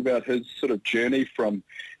 talking about his sort of journey from,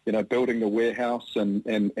 building the warehouse and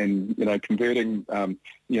converting,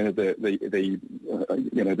 the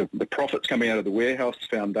profits coming out of the warehouse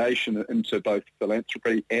foundation into both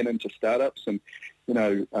philanthropy and into startups. And,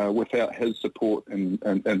 without his support in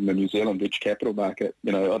the New Zealand venture capital market,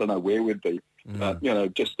 I don't know where we'd be. But,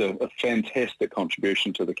 just a fantastic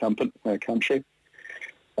contribution to the country.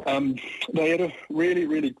 They had a really,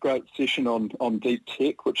 really great session on deep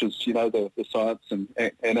tech, which is, the science and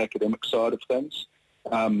academic side of things.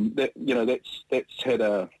 That's had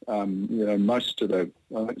most of the,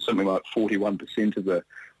 I think something like 41% of the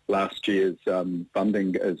last year's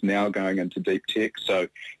funding is now going into deep tech. So,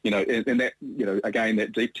 and that, again,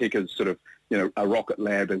 that deep tech is sort of, a rocket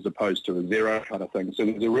lab as opposed to a zero kind of thing. So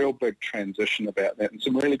there's a real big transition about that, and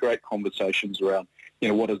some really great conversations around,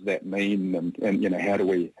 what does that mean, and how do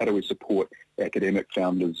we support academic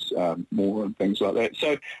founders more and things like that.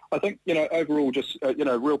 So I think, overall just,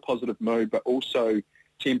 real positive mood, but also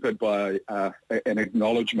tempered by an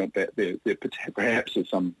acknowledgement that there perhaps is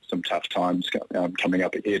some tough times coming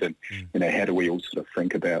up ahead, and how do we all sort of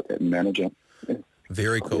think about that and manage it. Yeah.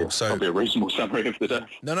 Very cool. Probably a reasonable summary of the day.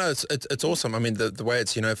 No, it's awesome. I mean, the way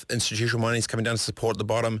it's, if institutional money is coming down to support at the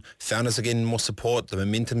bottom, founders are getting more support, the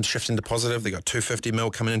momentum's shifting to positive. They got $250 million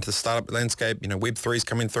coming into the startup landscape, Web3's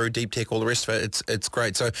coming through, deep tech, all the rest of it. It's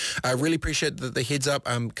great. So I really appreciate the heads up.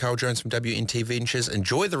 Carl Jones from WNT Ventures.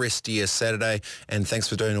 Enjoy the rest of your Saturday, and thanks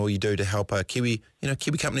for doing all you do to help Kiwi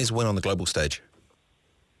companies win on the global stage.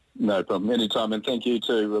 No problem. Anytime, and thank you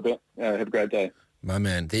too, Rebecca. Have a great day. My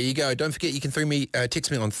man. There you go. Don't forget, you can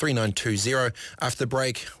text me on 3920. After the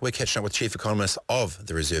break, we're catching up with Chief Economist of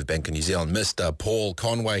the Reserve Bank of New Zealand, Mr. Paul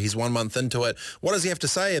Conway. He's 1 month into it. What does he have to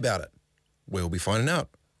say about it? We'll be finding out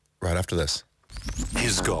right after this.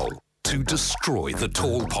 His goal, to destroy the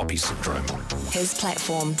tall poppy syndrome. His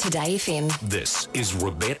platform, Today FM. This is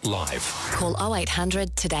Rebet Live. Call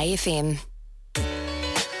 0800 Today FM.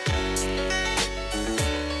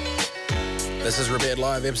 This is Rebet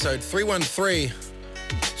Live, episode 313.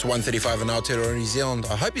 It's 1:35 in Aotearoa, New Zealand.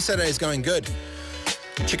 I hope your Saturday is going good.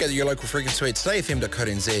 Check out your local frequency at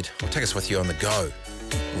todayfm.co.nz or take us with you on the go.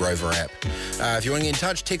 Rover app. If you want to get in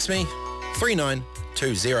touch, text me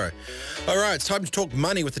 3920. All right, it's time to talk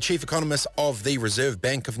money with the Chief Economist of the Reserve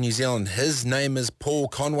Bank of New Zealand. His name is Paul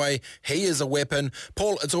Conway. He is a weapon.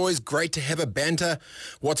 Paul, it's always great to have a banter.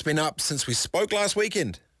 What's been up since we spoke last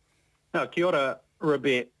weekend? Kia ora,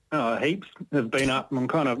 Rebet. Heaps have been up. I'm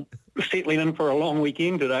kind of settling in for a long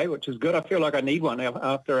weekend today, which is good. I feel like I need one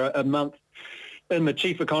after a month in the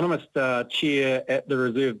Chief Economist chair at the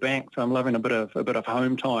Reserve Bank. So I'm loving a bit of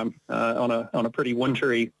home time on a pretty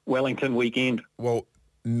wintry Wellington weekend. Well,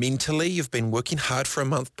 mentally, you've been working hard for a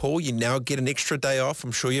month, Paul. You now get an extra day off.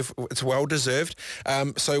 I'm sure it's well deserved.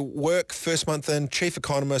 So work first month in, Chief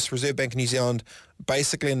Economist, Reserve Bank of New Zealand.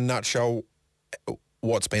 Basically, in a nutshell,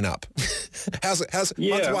 what's been up? How's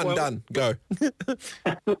month one done? Go.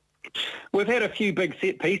 We've had a few big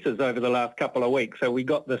set pieces over the last couple of weeks. So we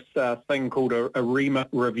got this thing called a remit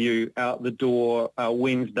review out the door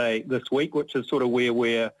Wednesday this week, which is sort of where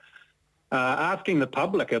we're asking the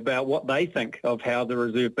public about what they think of how the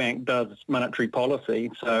Reserve Bank does monetary policy.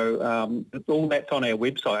 So all that's on our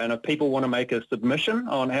website. And if people want to make a submission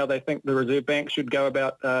on how they think the Reserve Bank should go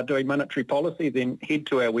about doing monetary policy, then head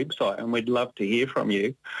to our website and we'd love to hear from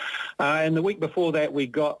you. And the week before that, we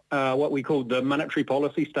got what we called the monetary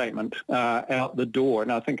policy statement out the door.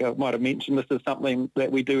 And I think I might have mentioned this is something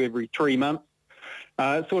that we do every 3 months.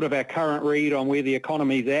 Sort of our current read on where the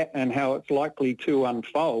economy's at and how it's likely to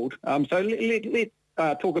unfold. So let's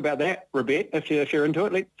talk about that, Rebet, if you're into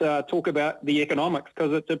it. Let's talk about the economics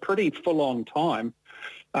because it's a pretty full-on time.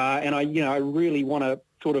 And I really want to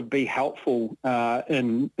sort of be helpful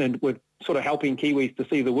with sort of helping Kiwis to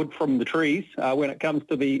see the wood from the trees when it comes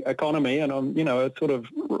to the economy. And I'm, a sort of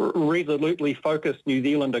resolutely focused New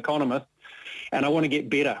Zealand economist. And I want to get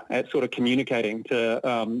better at sort of communicating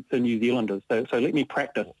to New Zealanders. So let me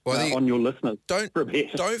practice on your listeners.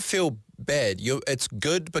 Don't feel bad. It's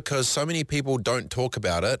good because so many people don't talk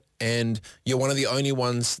about it, and you're one of the only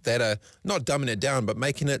ones that are not dumbing it down, but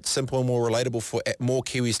making it simple and more relatable for more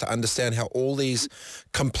Kiwis to understand how all these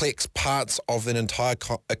complex parts of an entire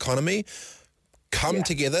economy come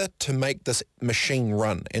together to make this machine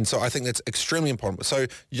run. And so I think that's extremely important. So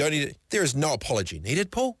there is no apology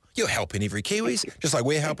needed, Paul. You're helping every Kiwis, just like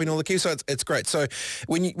we're helping all the Kiwis. So it's great. So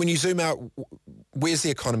when you zoom out, where's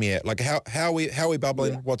the economy at? Like how are we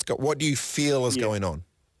bubbling? What do you feel is going on?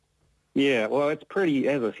 Yeah, well, it's pretty,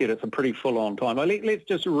 as I said, it's a pretty full-on time. Let's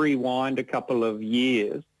just rewind a couple of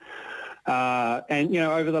years. And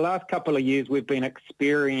over the last couple of years, we've been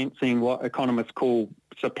experiencing what economists call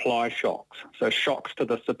supply shocks. So shocks to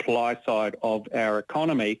the supply side of our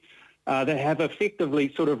economy that have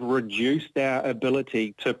effectively sort of reduced our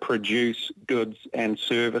ability to produce goods and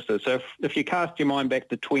services. So if you cast your mind back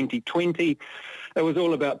to 2020, it was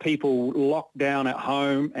all about people locked down at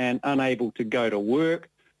home and unable to go to work.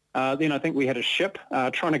 Then I think we had a ship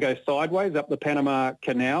trying to go sideways up the Panama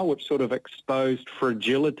Canal, which sort of exposed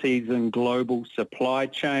fragilities in global supply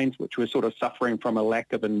chains, which were sort of suffering from a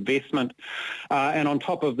lack of investment. And on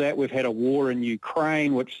top of that, we've had a war in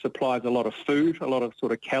Ukraine, which supplies a lot of food, a lot of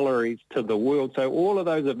sort of calories to the world. So all of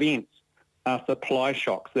those events are supply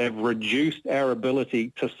shocks. They've reduced our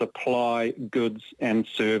ability to supply goods and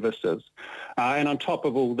services. And on top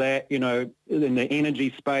of all that, in the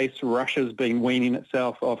energy space, Europe's been weaning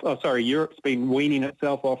itself off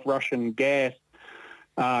Russian gas.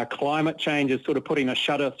 Climate change is sort of putting a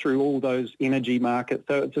shudder through all those energy markets.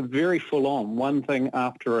 So it's a very full-on, one thing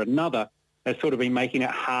after another has sort of been making it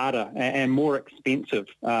harder and more expensive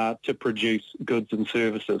to produce goods and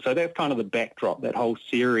services. So that's kind of the backdrop, that whole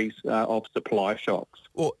series of supply shocks.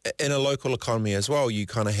 Well, in a local economy as well, you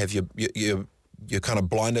kind of have your kind of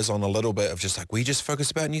blinders on a little bit of just like, we just focus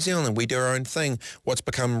about New Zealand and we do our own thing. What's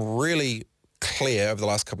become really clear over the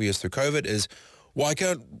last couple of years through COVID is,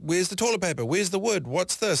 where's the toilet paper? Where's the wood?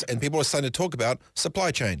 What's this? And people are starting to talk about supply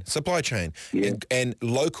chain, and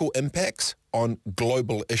local impacts on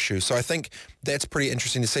global issues. So I think that's pretty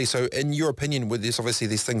interesting to see. So in your opinion, with this, obviously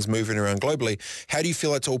these things moving around globally, how do you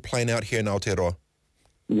feel it's all playing out here in Aotearoa?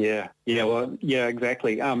 Yeah,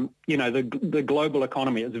 exactly. The global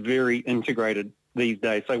economy is very integrated these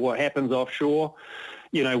days. So what happens offshore,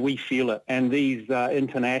 we feel it. And these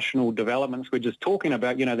international developments we're just talking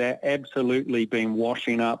about, they're absolutely been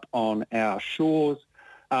washing up on our shores.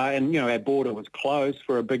 And our border was closed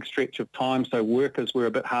for a big stretch of time, so workers were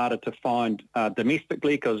a bit harder to find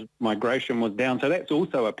domestically because migration was down. So that's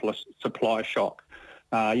also a supply shock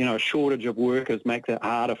A shortage of workers makes it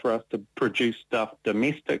harder for us to produce stuff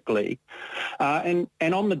domestically. And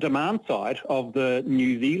on the demand side of the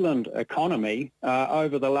New Zealand economy,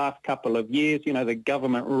 over the last couple of years, the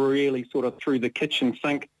government really sort of threw the kitchen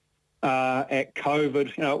sink at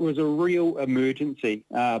COVID. It was a real emergency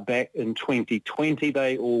back in 2020.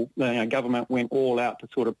 Government went all out to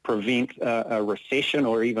sort of prevent a recession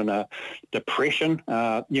or even a depression.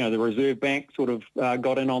 The Reserve Bank sort of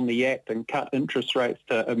got in on the act and cut interest rates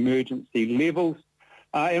to emergency levels.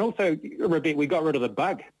 And also, Rebecca, we got rid of the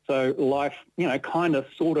bug. So life, kind of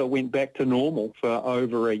sort of went back to normal for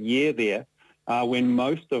over a year there, when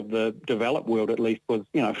most of the developed world, at least, was,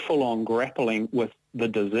 full on grappling with the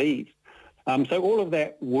disease. So all of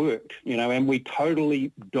that worked, and we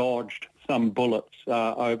totally dodged some bullets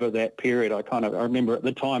over that period. I remember at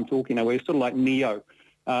the time talking, we were sort of like Neo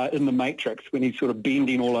in the Matrix when he's sort of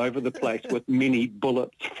bending all over the place with many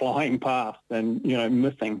bullets flying past and,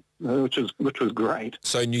 missing, which was great.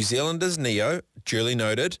 So New Zealanders, Neo, duly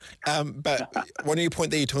noted. But one of your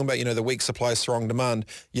point there, you're talking about, the weak supply, strong demand.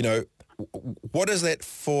 What is that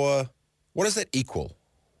for? What does that equal?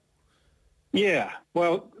 Yeah,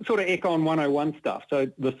 well, sort of Econ 101 stuff.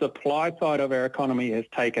 So the supply side of our economy has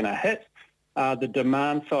taken a hit. The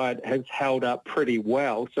demand side has held up pretty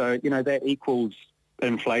well. So, that equals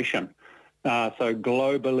inflation. So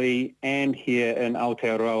globally and here in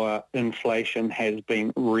Aotearoa, inflation has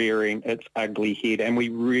been rearing its ugly head, and we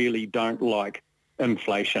really don't like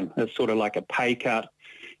inflation. It's sort of like a pay cut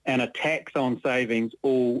and a tax on savings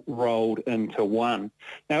all rolled into one.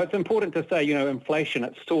 Now, it's important to say, inflation,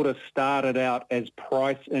 it sort of started out as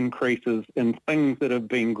price increases in things that have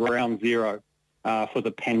been ground zero for the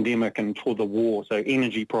pandemic and for the war. So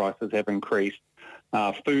energy prices have increased,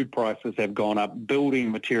 food prices have gone up,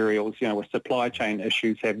 building materials, with supply chain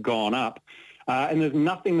issues have gone up. And there's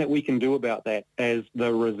nothing that we can do about that as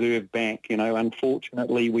the Reserve Bank.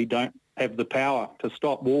 Unfortunately, we don't have the power to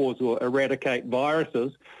stop wars or eradicate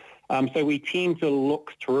viruses. So we tend to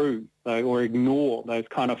look through or ignore those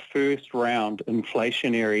kind of first round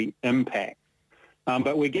inflationary impacts.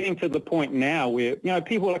 But we're getting to the point now where,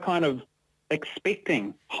 people are kind of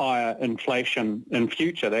expecting higher inflation in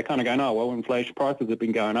future. They're kind of going, inflation prices have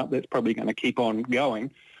been going up. That's probably going to keep on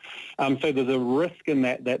going. So there's a risk in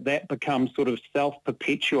that becomes sort of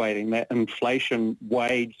self-perpetuating, that inflation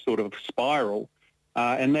wage sort of spiral.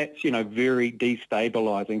 And that's, very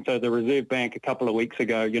destabilizing. So the Reserve Bank a couple of weeks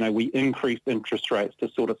ago, we increased interest rates to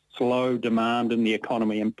sort of slow demand in the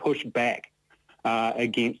economy and push back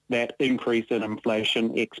against that increase in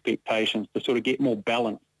inflation expectations to sort of get more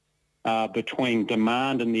balance between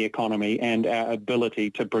demand in the economy and our ability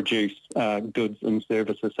to produce goods and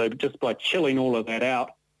services. So just by chilling all of that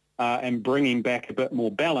out and bringing back a bit more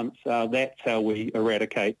balance, that's how we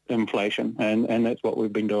eradicate inflation. And that's what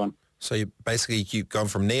we've been doing. So you've gone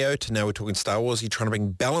from Neo to now we're talking Star Wars. You're trying to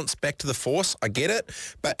bring balance back to the Force. I get it.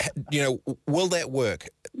 But, will that work?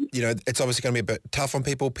 It's obviously going to be a bit tough on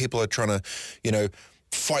people. People are trying to,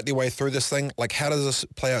 fight their way through this thing. Like, how does this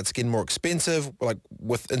play out? It's getting more expensive, like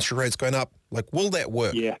with interest rates going up. Like, will that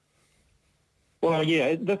work? Yeah. Well,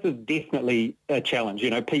 yeah, this is definitely a challenge.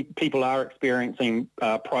 People are experiencing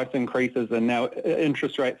price increases and now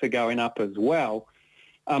interest rates are going up as well.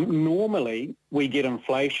 Normally, we get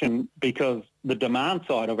inflation because the demand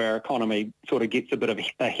side of our economy sort of gets a bit of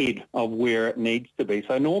ahead of where it needs to be.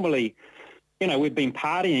 So normally, we've been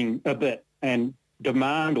partying a bit and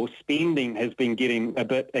demand or spending has been getting a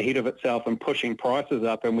bit ahead of itself and pushing prices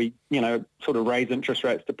up, and we, sort of raise interest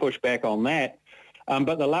rates to push back on that.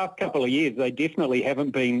 But the last couple of years, they definitely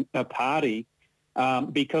haven't been a party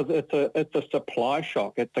because it's a supply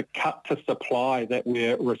shock. It's a cut to supply that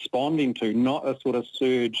we're responding to, not a sort of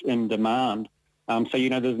surge in demand. So,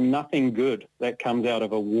 there's nothing good that comes out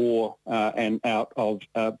of a war and out of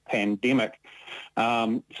a pandemic.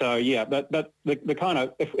 But the kind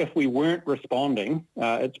of, if we weren't responding,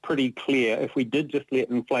 it's pretty clear if we did just let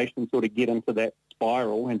inflation sort of get into that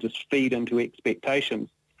spiral and just feed into expectations,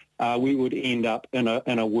 we would end up in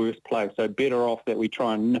a worse place. So better off that we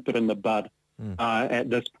try and nip it in the bud at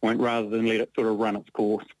this point rather than let it sort of run its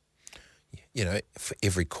course. For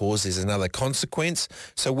every cause, there's another consequence.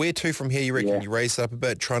 So where to from here, you reckon? Yeah. You raised it up a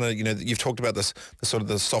bit, trying to, you've talked about this, the sort of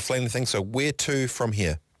the soft landing thing. So where to from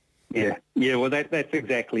here? Yeah. Well, that's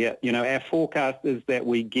exactly it. Our forecast is that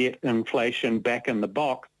we get inflation back in the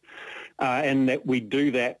box and that we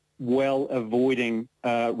do that while avoiding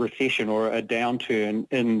recession or a downturn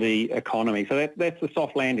in the economy. So that's the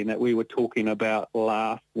soft landing that we were talking about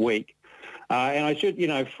last week. And I should,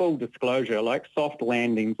 full disclosure, like soft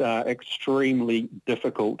landings are extremely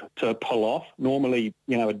difficult to pull off. Normally,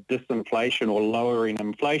 a disinflation or lowering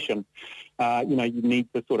inflation, you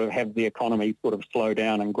need to sort of have the economy sort of slow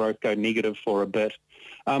down and growth go negative for a bit.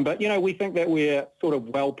 But we think that we're sort of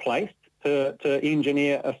well placed to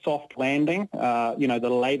engineer a soft landing. The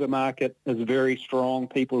labour market is very strong.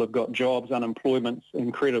 People have got jobs. Unemployment's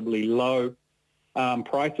incredibly low.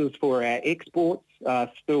 Prices for our exports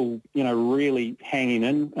are still, really hanging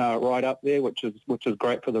in right up there, which is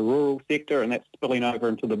great for the rural sector, and that's spilling over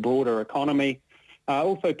into the broader economy.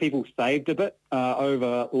 Also, people saved a bit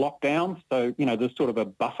over lockdown, so there's sort of a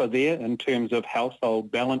buffer there in terms of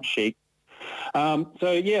household balance sheet.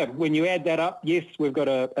 When you add that up, yes, we've got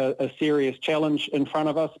a serious challenge in front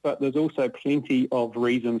of us, but there's also plenty of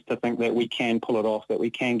reasons to think that we can pull it off, that we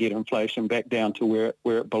can get inflation back down to where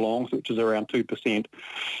it belongs, which is around 2%,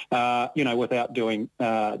 without doing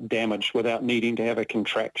damage, without needing to have a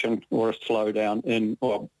contraction or a slowdown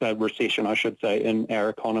or a recession, I should say, in our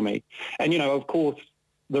economy. And, of course,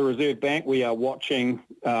 the Reserve Bank, we are watching,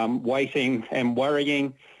 waiting and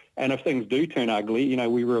worrying. And if things do turn ugly,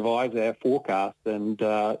 we revise our forecast and,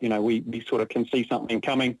 we sort of can see something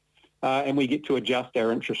coming and we get to adjust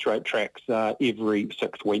our interest rate tracks every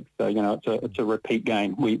 6 weeks. So, it's a repeat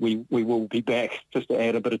game. We will be back just to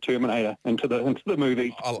add a bit of Terminator into the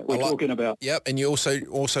movie we're talking about. Yep, and you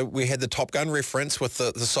also we had the Top Gun reference with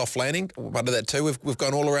the soft landing. Part of that too. We've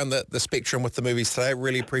gone all around the spectrum with the movies today.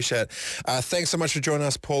 Really appreciate it. Thanks so much for joining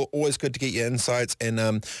us, Paul. Always good to get your insights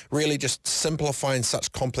and really just simplifying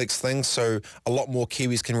such complex things so a lot more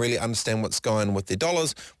Kiwis can really understand what's going on with their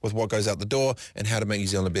dollars, with what goes out the door, and how to make New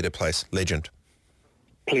Zealand a better place. Legend.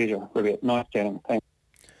 Pleasure, Robert. Nice chatting. Thanks.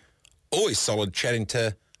 Always solid chatting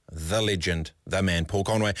to the legend, the man, Paul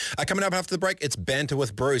Conway. Coming up after the break, it's Banter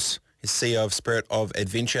with Bruce. He's CEO of Spirit of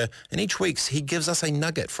Adventure, and each week he gives us a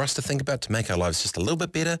nugget for us to think about to make our lives just a little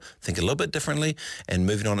bit better, think a little bit differently, and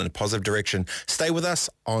moving on in a positive direction. Stay with us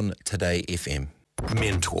on Today FM.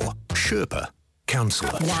 Mentor, Sherpa,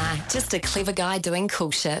 counsellor. Nah, just a clever guy doing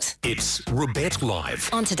cool shit. It's Robette Live.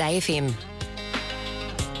 On Today FM.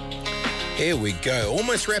 Here we go.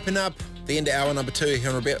 Almost wrapping up the end of hour number 2 here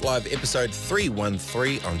on Robette Live, episode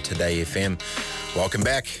 313 on Today FM. Welcome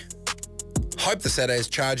back. Hope the Saturday's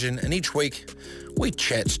charging, and each week we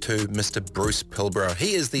chat to Mr. Bruce Pilbrow.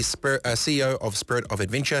 He is the CEO of Spirit of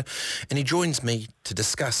Adventure, and he joins me to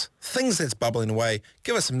discuss things that's bubbling away,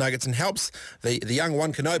 give us some nuggets, and helps the young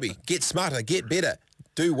One Kenobi get smarter, get better,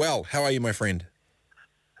 do well. How are you, my friend?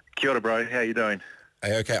 Kia ora, bro. How you doing?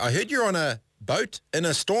 Hey, okay. I heard you're on a boat in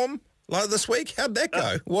a storm like this week. How'd that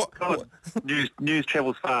go? What? News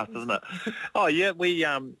travels fast, doesn't it? Oh yeah, we.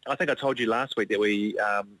 I think I told you last week that we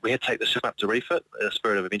had to take the ship up to refit,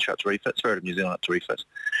 Spirit of Adventure up to refit, Spirit of New Zealand up to refit,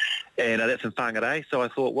 and that's in Whangarei. So I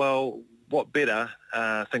thought, well, what better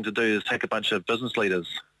thing to do is take a bunch of business leaders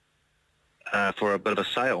for a bit of a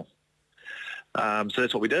sail. So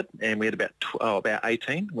that's what we did, and we had about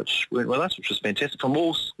 18, which went with us, which was fantastic. From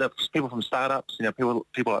all people from startups, people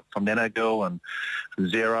like from NanoGirl and from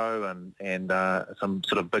Xero and some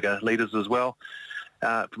sort of bigger leaders as well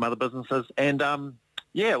from other businesses. And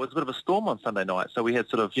it was a bit of a storm on Sunday night. So we had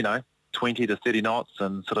sort of 20 to 30 knots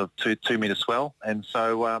and sort of 2 metre swell, and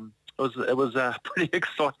so it was pretty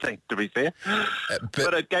exciting, to be fair.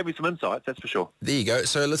 But it gave me some insights, that's for sure. There you go.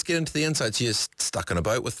 So let's get into the insights. You're stuck on a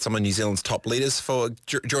boat with some of New Zealand's top leaders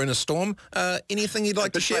during a storm. Anything you'd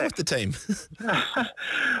like to share with the team?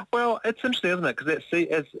 Well, it's interesting, isn't it? Because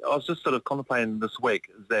as I was just sort of contemplating this week,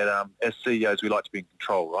 is that as CEOs, we like to be in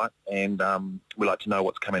control, right? And we like to know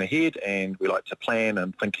what's coming ahead, and we like to plan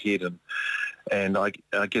and think ahead, and I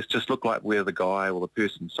guess just look like we're the guy or the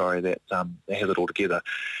person, that has it all together.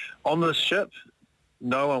 On this ship,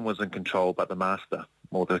 no one was in control but the master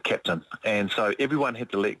or the captain, and so everyone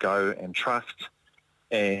had to let go and trust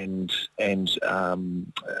and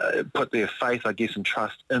put their faith, I guess, and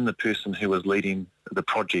trust in the person who was leading the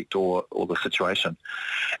project or the situation.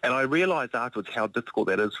 And I realised afterwards how difficult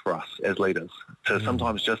that is for us as leaders to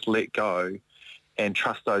sometimes just let go and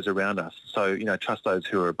trust those around us. So, trust those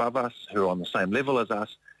who are above us, who are on the same level as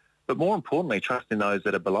us, but more importantly, trusting those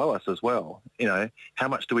that are below us as well. How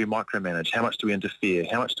much do we micromanage? How much do we interfere?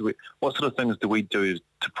 What sort of things do we do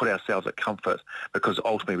to put ourselves at comfort? Because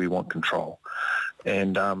ultimately we want control.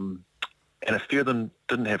 And a few of them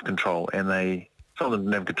didn't have control, and some of them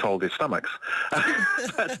didn't have control of their stomachs.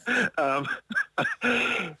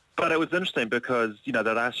 But it was interesting because, they'd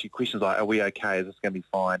ask you questions like, are we okay? Is this going to be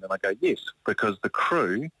fine? And I go, yes, because the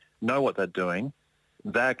crew know what they're doing.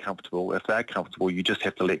 They're comfortable. If they're comfortable, you just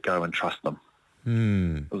have to let go and trust them.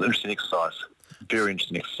 It was an interesting exercise. Very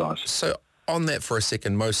interesting exercise. So on that for a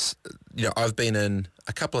second, I've been in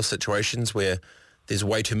a couple of situations where there's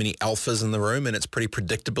way too many alphas in the room and it's pretty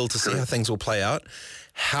predictable to see how things will play out.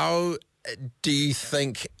 How do you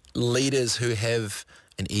think leaders who have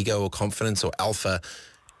an ego or confidence or alpha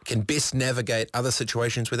can best navigate other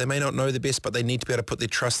situations where they may not know the best, but they need to be able to put their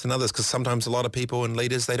trust in others? Because sometimes a lot of people and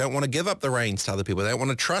leaders, they don't want to give up the reins to other people. They don't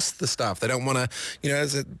want to trust the staff. They don't want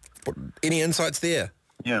to, any insights there?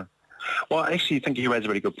 Yeah. Well, I actually think you raise a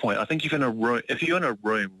really good point. I think if you're in a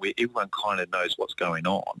room where everyone kind of knows what's going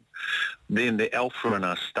on, then the alpha in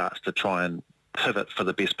us starts to try and pivot for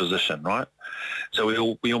the best position, right?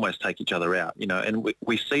 So we almost take each other out, and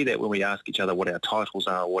we see that when we ask each other what our titles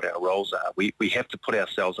are, what our roles are. We have to put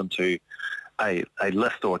ourselves into a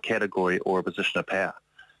list or a category or a position of power.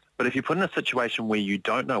 But if you're put in a situation where you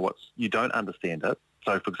don't know you don't understand it,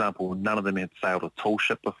 so for example, none of them had sailed a tall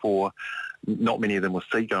ship before, not many of them were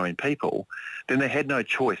seagoing people, then they had no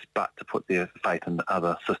choice but to put their faith in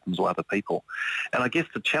other systems or other people. And I guess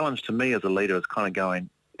the challenge to me as a leader is kind of going,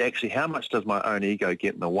 actually, how much does my own ego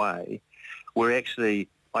get in the way where actually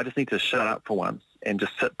I just need to shut up for once and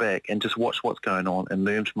just sit back and just watch what's going on and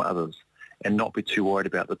learn from others and not be too worried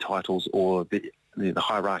about the titles or the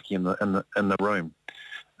hierarchy in the room.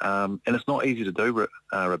 And it's not easy to do,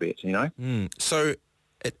 Robert, So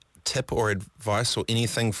a tip or advice or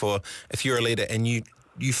anything for if you're a leader and you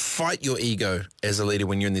fight your ego as a leader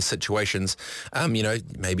when you're in these situations.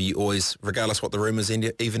 Maybe you always, regardless what the room is,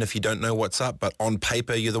 even if you don't know what's up, but on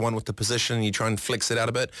paper you're the one with the position and you try and flex it out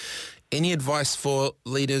a bit. Any advice for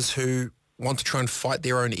leaders who want to try and fight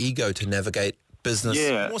their own ego to navigate business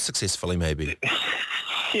more successfully, maybe?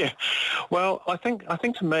 Yeah. Well, I think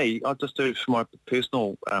to me, I'll just do it from my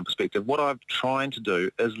personal perspective. What I'm trying to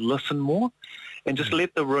do is listen more and just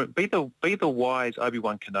let the room be the wise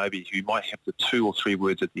Obi-Wan Kenobi who might have the 2 or 3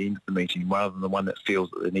 words at the end of the meeting rather than the one that feels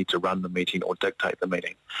that they need to run the meeting or dictate the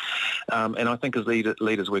meeting. And I think as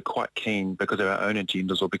leaders, we're quite keen because of our own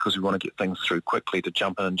agendas or because we want to get things through quickly to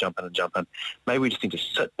jump in. Maybe we just need to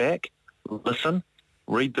sit back, listen,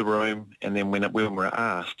 read the room, and then when we're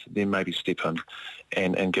asked, then maybe step in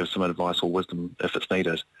and give some advice or wisdom if it's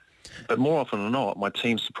needed. But more often than not, my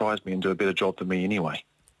team surprise me and do a better job than me anyway.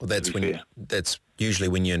 Well, that's usually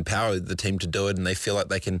when you empower the team to do it and they feel like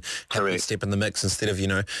they can have a step in the mix instead of,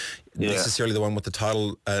 necessarily the one with the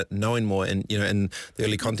title knowing more. And, in the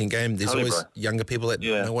early content game, there's always younger people that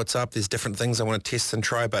know what's up. There's different things I want to test and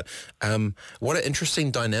try. But what an interesting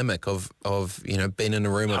dynamic of being in a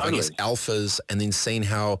room of, I guess, alphas and then seeing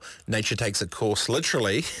how nature takes a course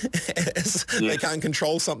literally as they can't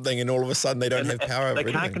control something and all of a sudden they don't have power over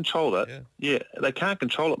anything. They can't control it. Yeah, they can't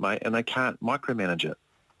control it, mate, and they can't micromanage it.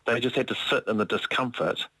 They just had to sit in the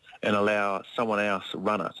discomfort and allow someone else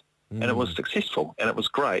run it. And it was successful and it was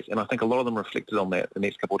great. And I think a lot of them reflected on that the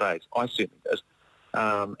next couple of days. I certainly did.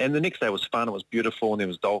 And the next day was fun. It was beautiful and there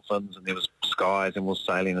was dolphins and there was skies and we were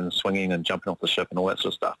sailing and swinging and jumping off the ship and all that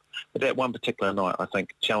sort of stuff. But that one particular night, I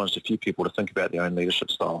think, challenged a few people to think about their own leadership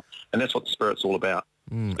style. And that's what the Spirit's all about.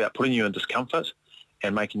 It's about putting you in discomfort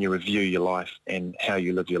and making you review your life and how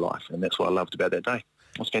you live your life. And that's what I loved about that day.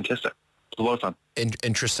 It was fantastic. It was a lot of fun.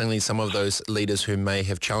 Interestingly, some of those leaders who may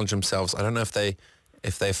have challenged themselves, I don't know if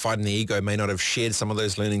they're fighting the ego, may not have shared some of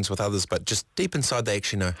those learnings with others, but just deep inside they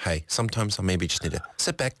actually know, hey, sometimes I maybe just need to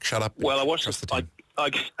sit back, shut up. Well, I watched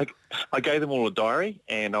I gave them all a diary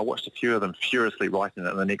and I watched a few of them furiously writing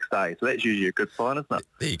it the next day. So that's usually a good sign, isn't it?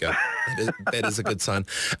 There you go. That is a good sign.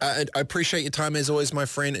 And I appreciate your time as always, my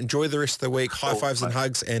friend. Enjoy the rest of the week. High fives and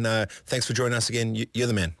hugs. And thanks for joining us again. You're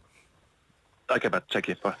the man. Okay, bud. Take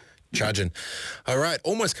care. Bye. Charging. All right,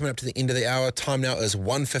 almost coming up to the end of the hour. Time now is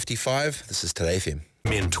 1:55. This is Today FM.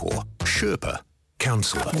 Mentor, Sherpa,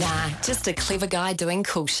 counsellor. Nah, just a clever guy doing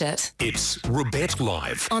cool shit. It's Robert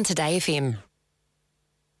Live. On Today FM.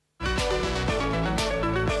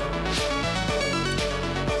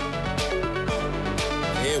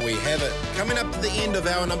 Here we have it. Coming up to the end of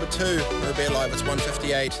hour number 2. Robert Live, it's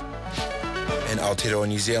 1:58 in Aotearoa,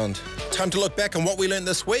 New Zealand. Time to look back on what we learned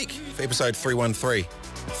this week for episode 313.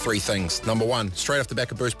 3 things. Number 1, straight off the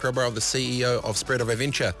back of Bruce Pilbrow, the CEO of Spirit of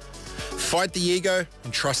Adventure. Fight the ego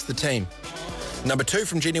and trust the team. Number 2,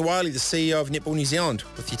 from Jenny Wiley, the CEO of Netball New Zealand,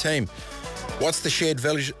 with your team. What's the shared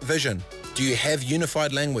vision? Do you have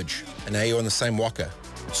unified language? And are you on the same waka?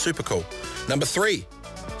 Super cool. Number 3,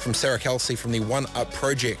 from Sarah Kelsey from the One Up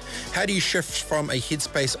Project. How do you shift from a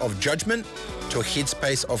headspace of judgment to a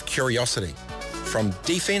headspace of curiosity? From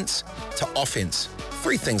defense to offense.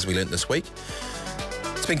 3 things we learnt this week.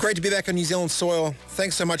 It's been great to be back on New Zealand soil.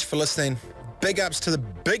 Thanks so much for listening. Big ups to the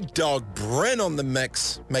big dog, Bryn, on the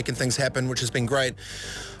mix, making things happen, which has been great.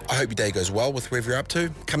 I hope your day goes well with wherever you're up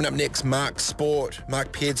to. Coming up next, Mark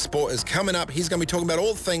Peard Sport is coming up. He's going to be talking about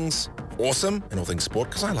all things awesome and all things sport,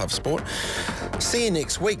 because I love sport. See you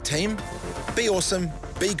next week, team. Be awesome,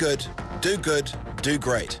 be good, do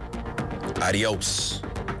great. Adios.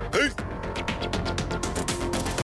 Peace.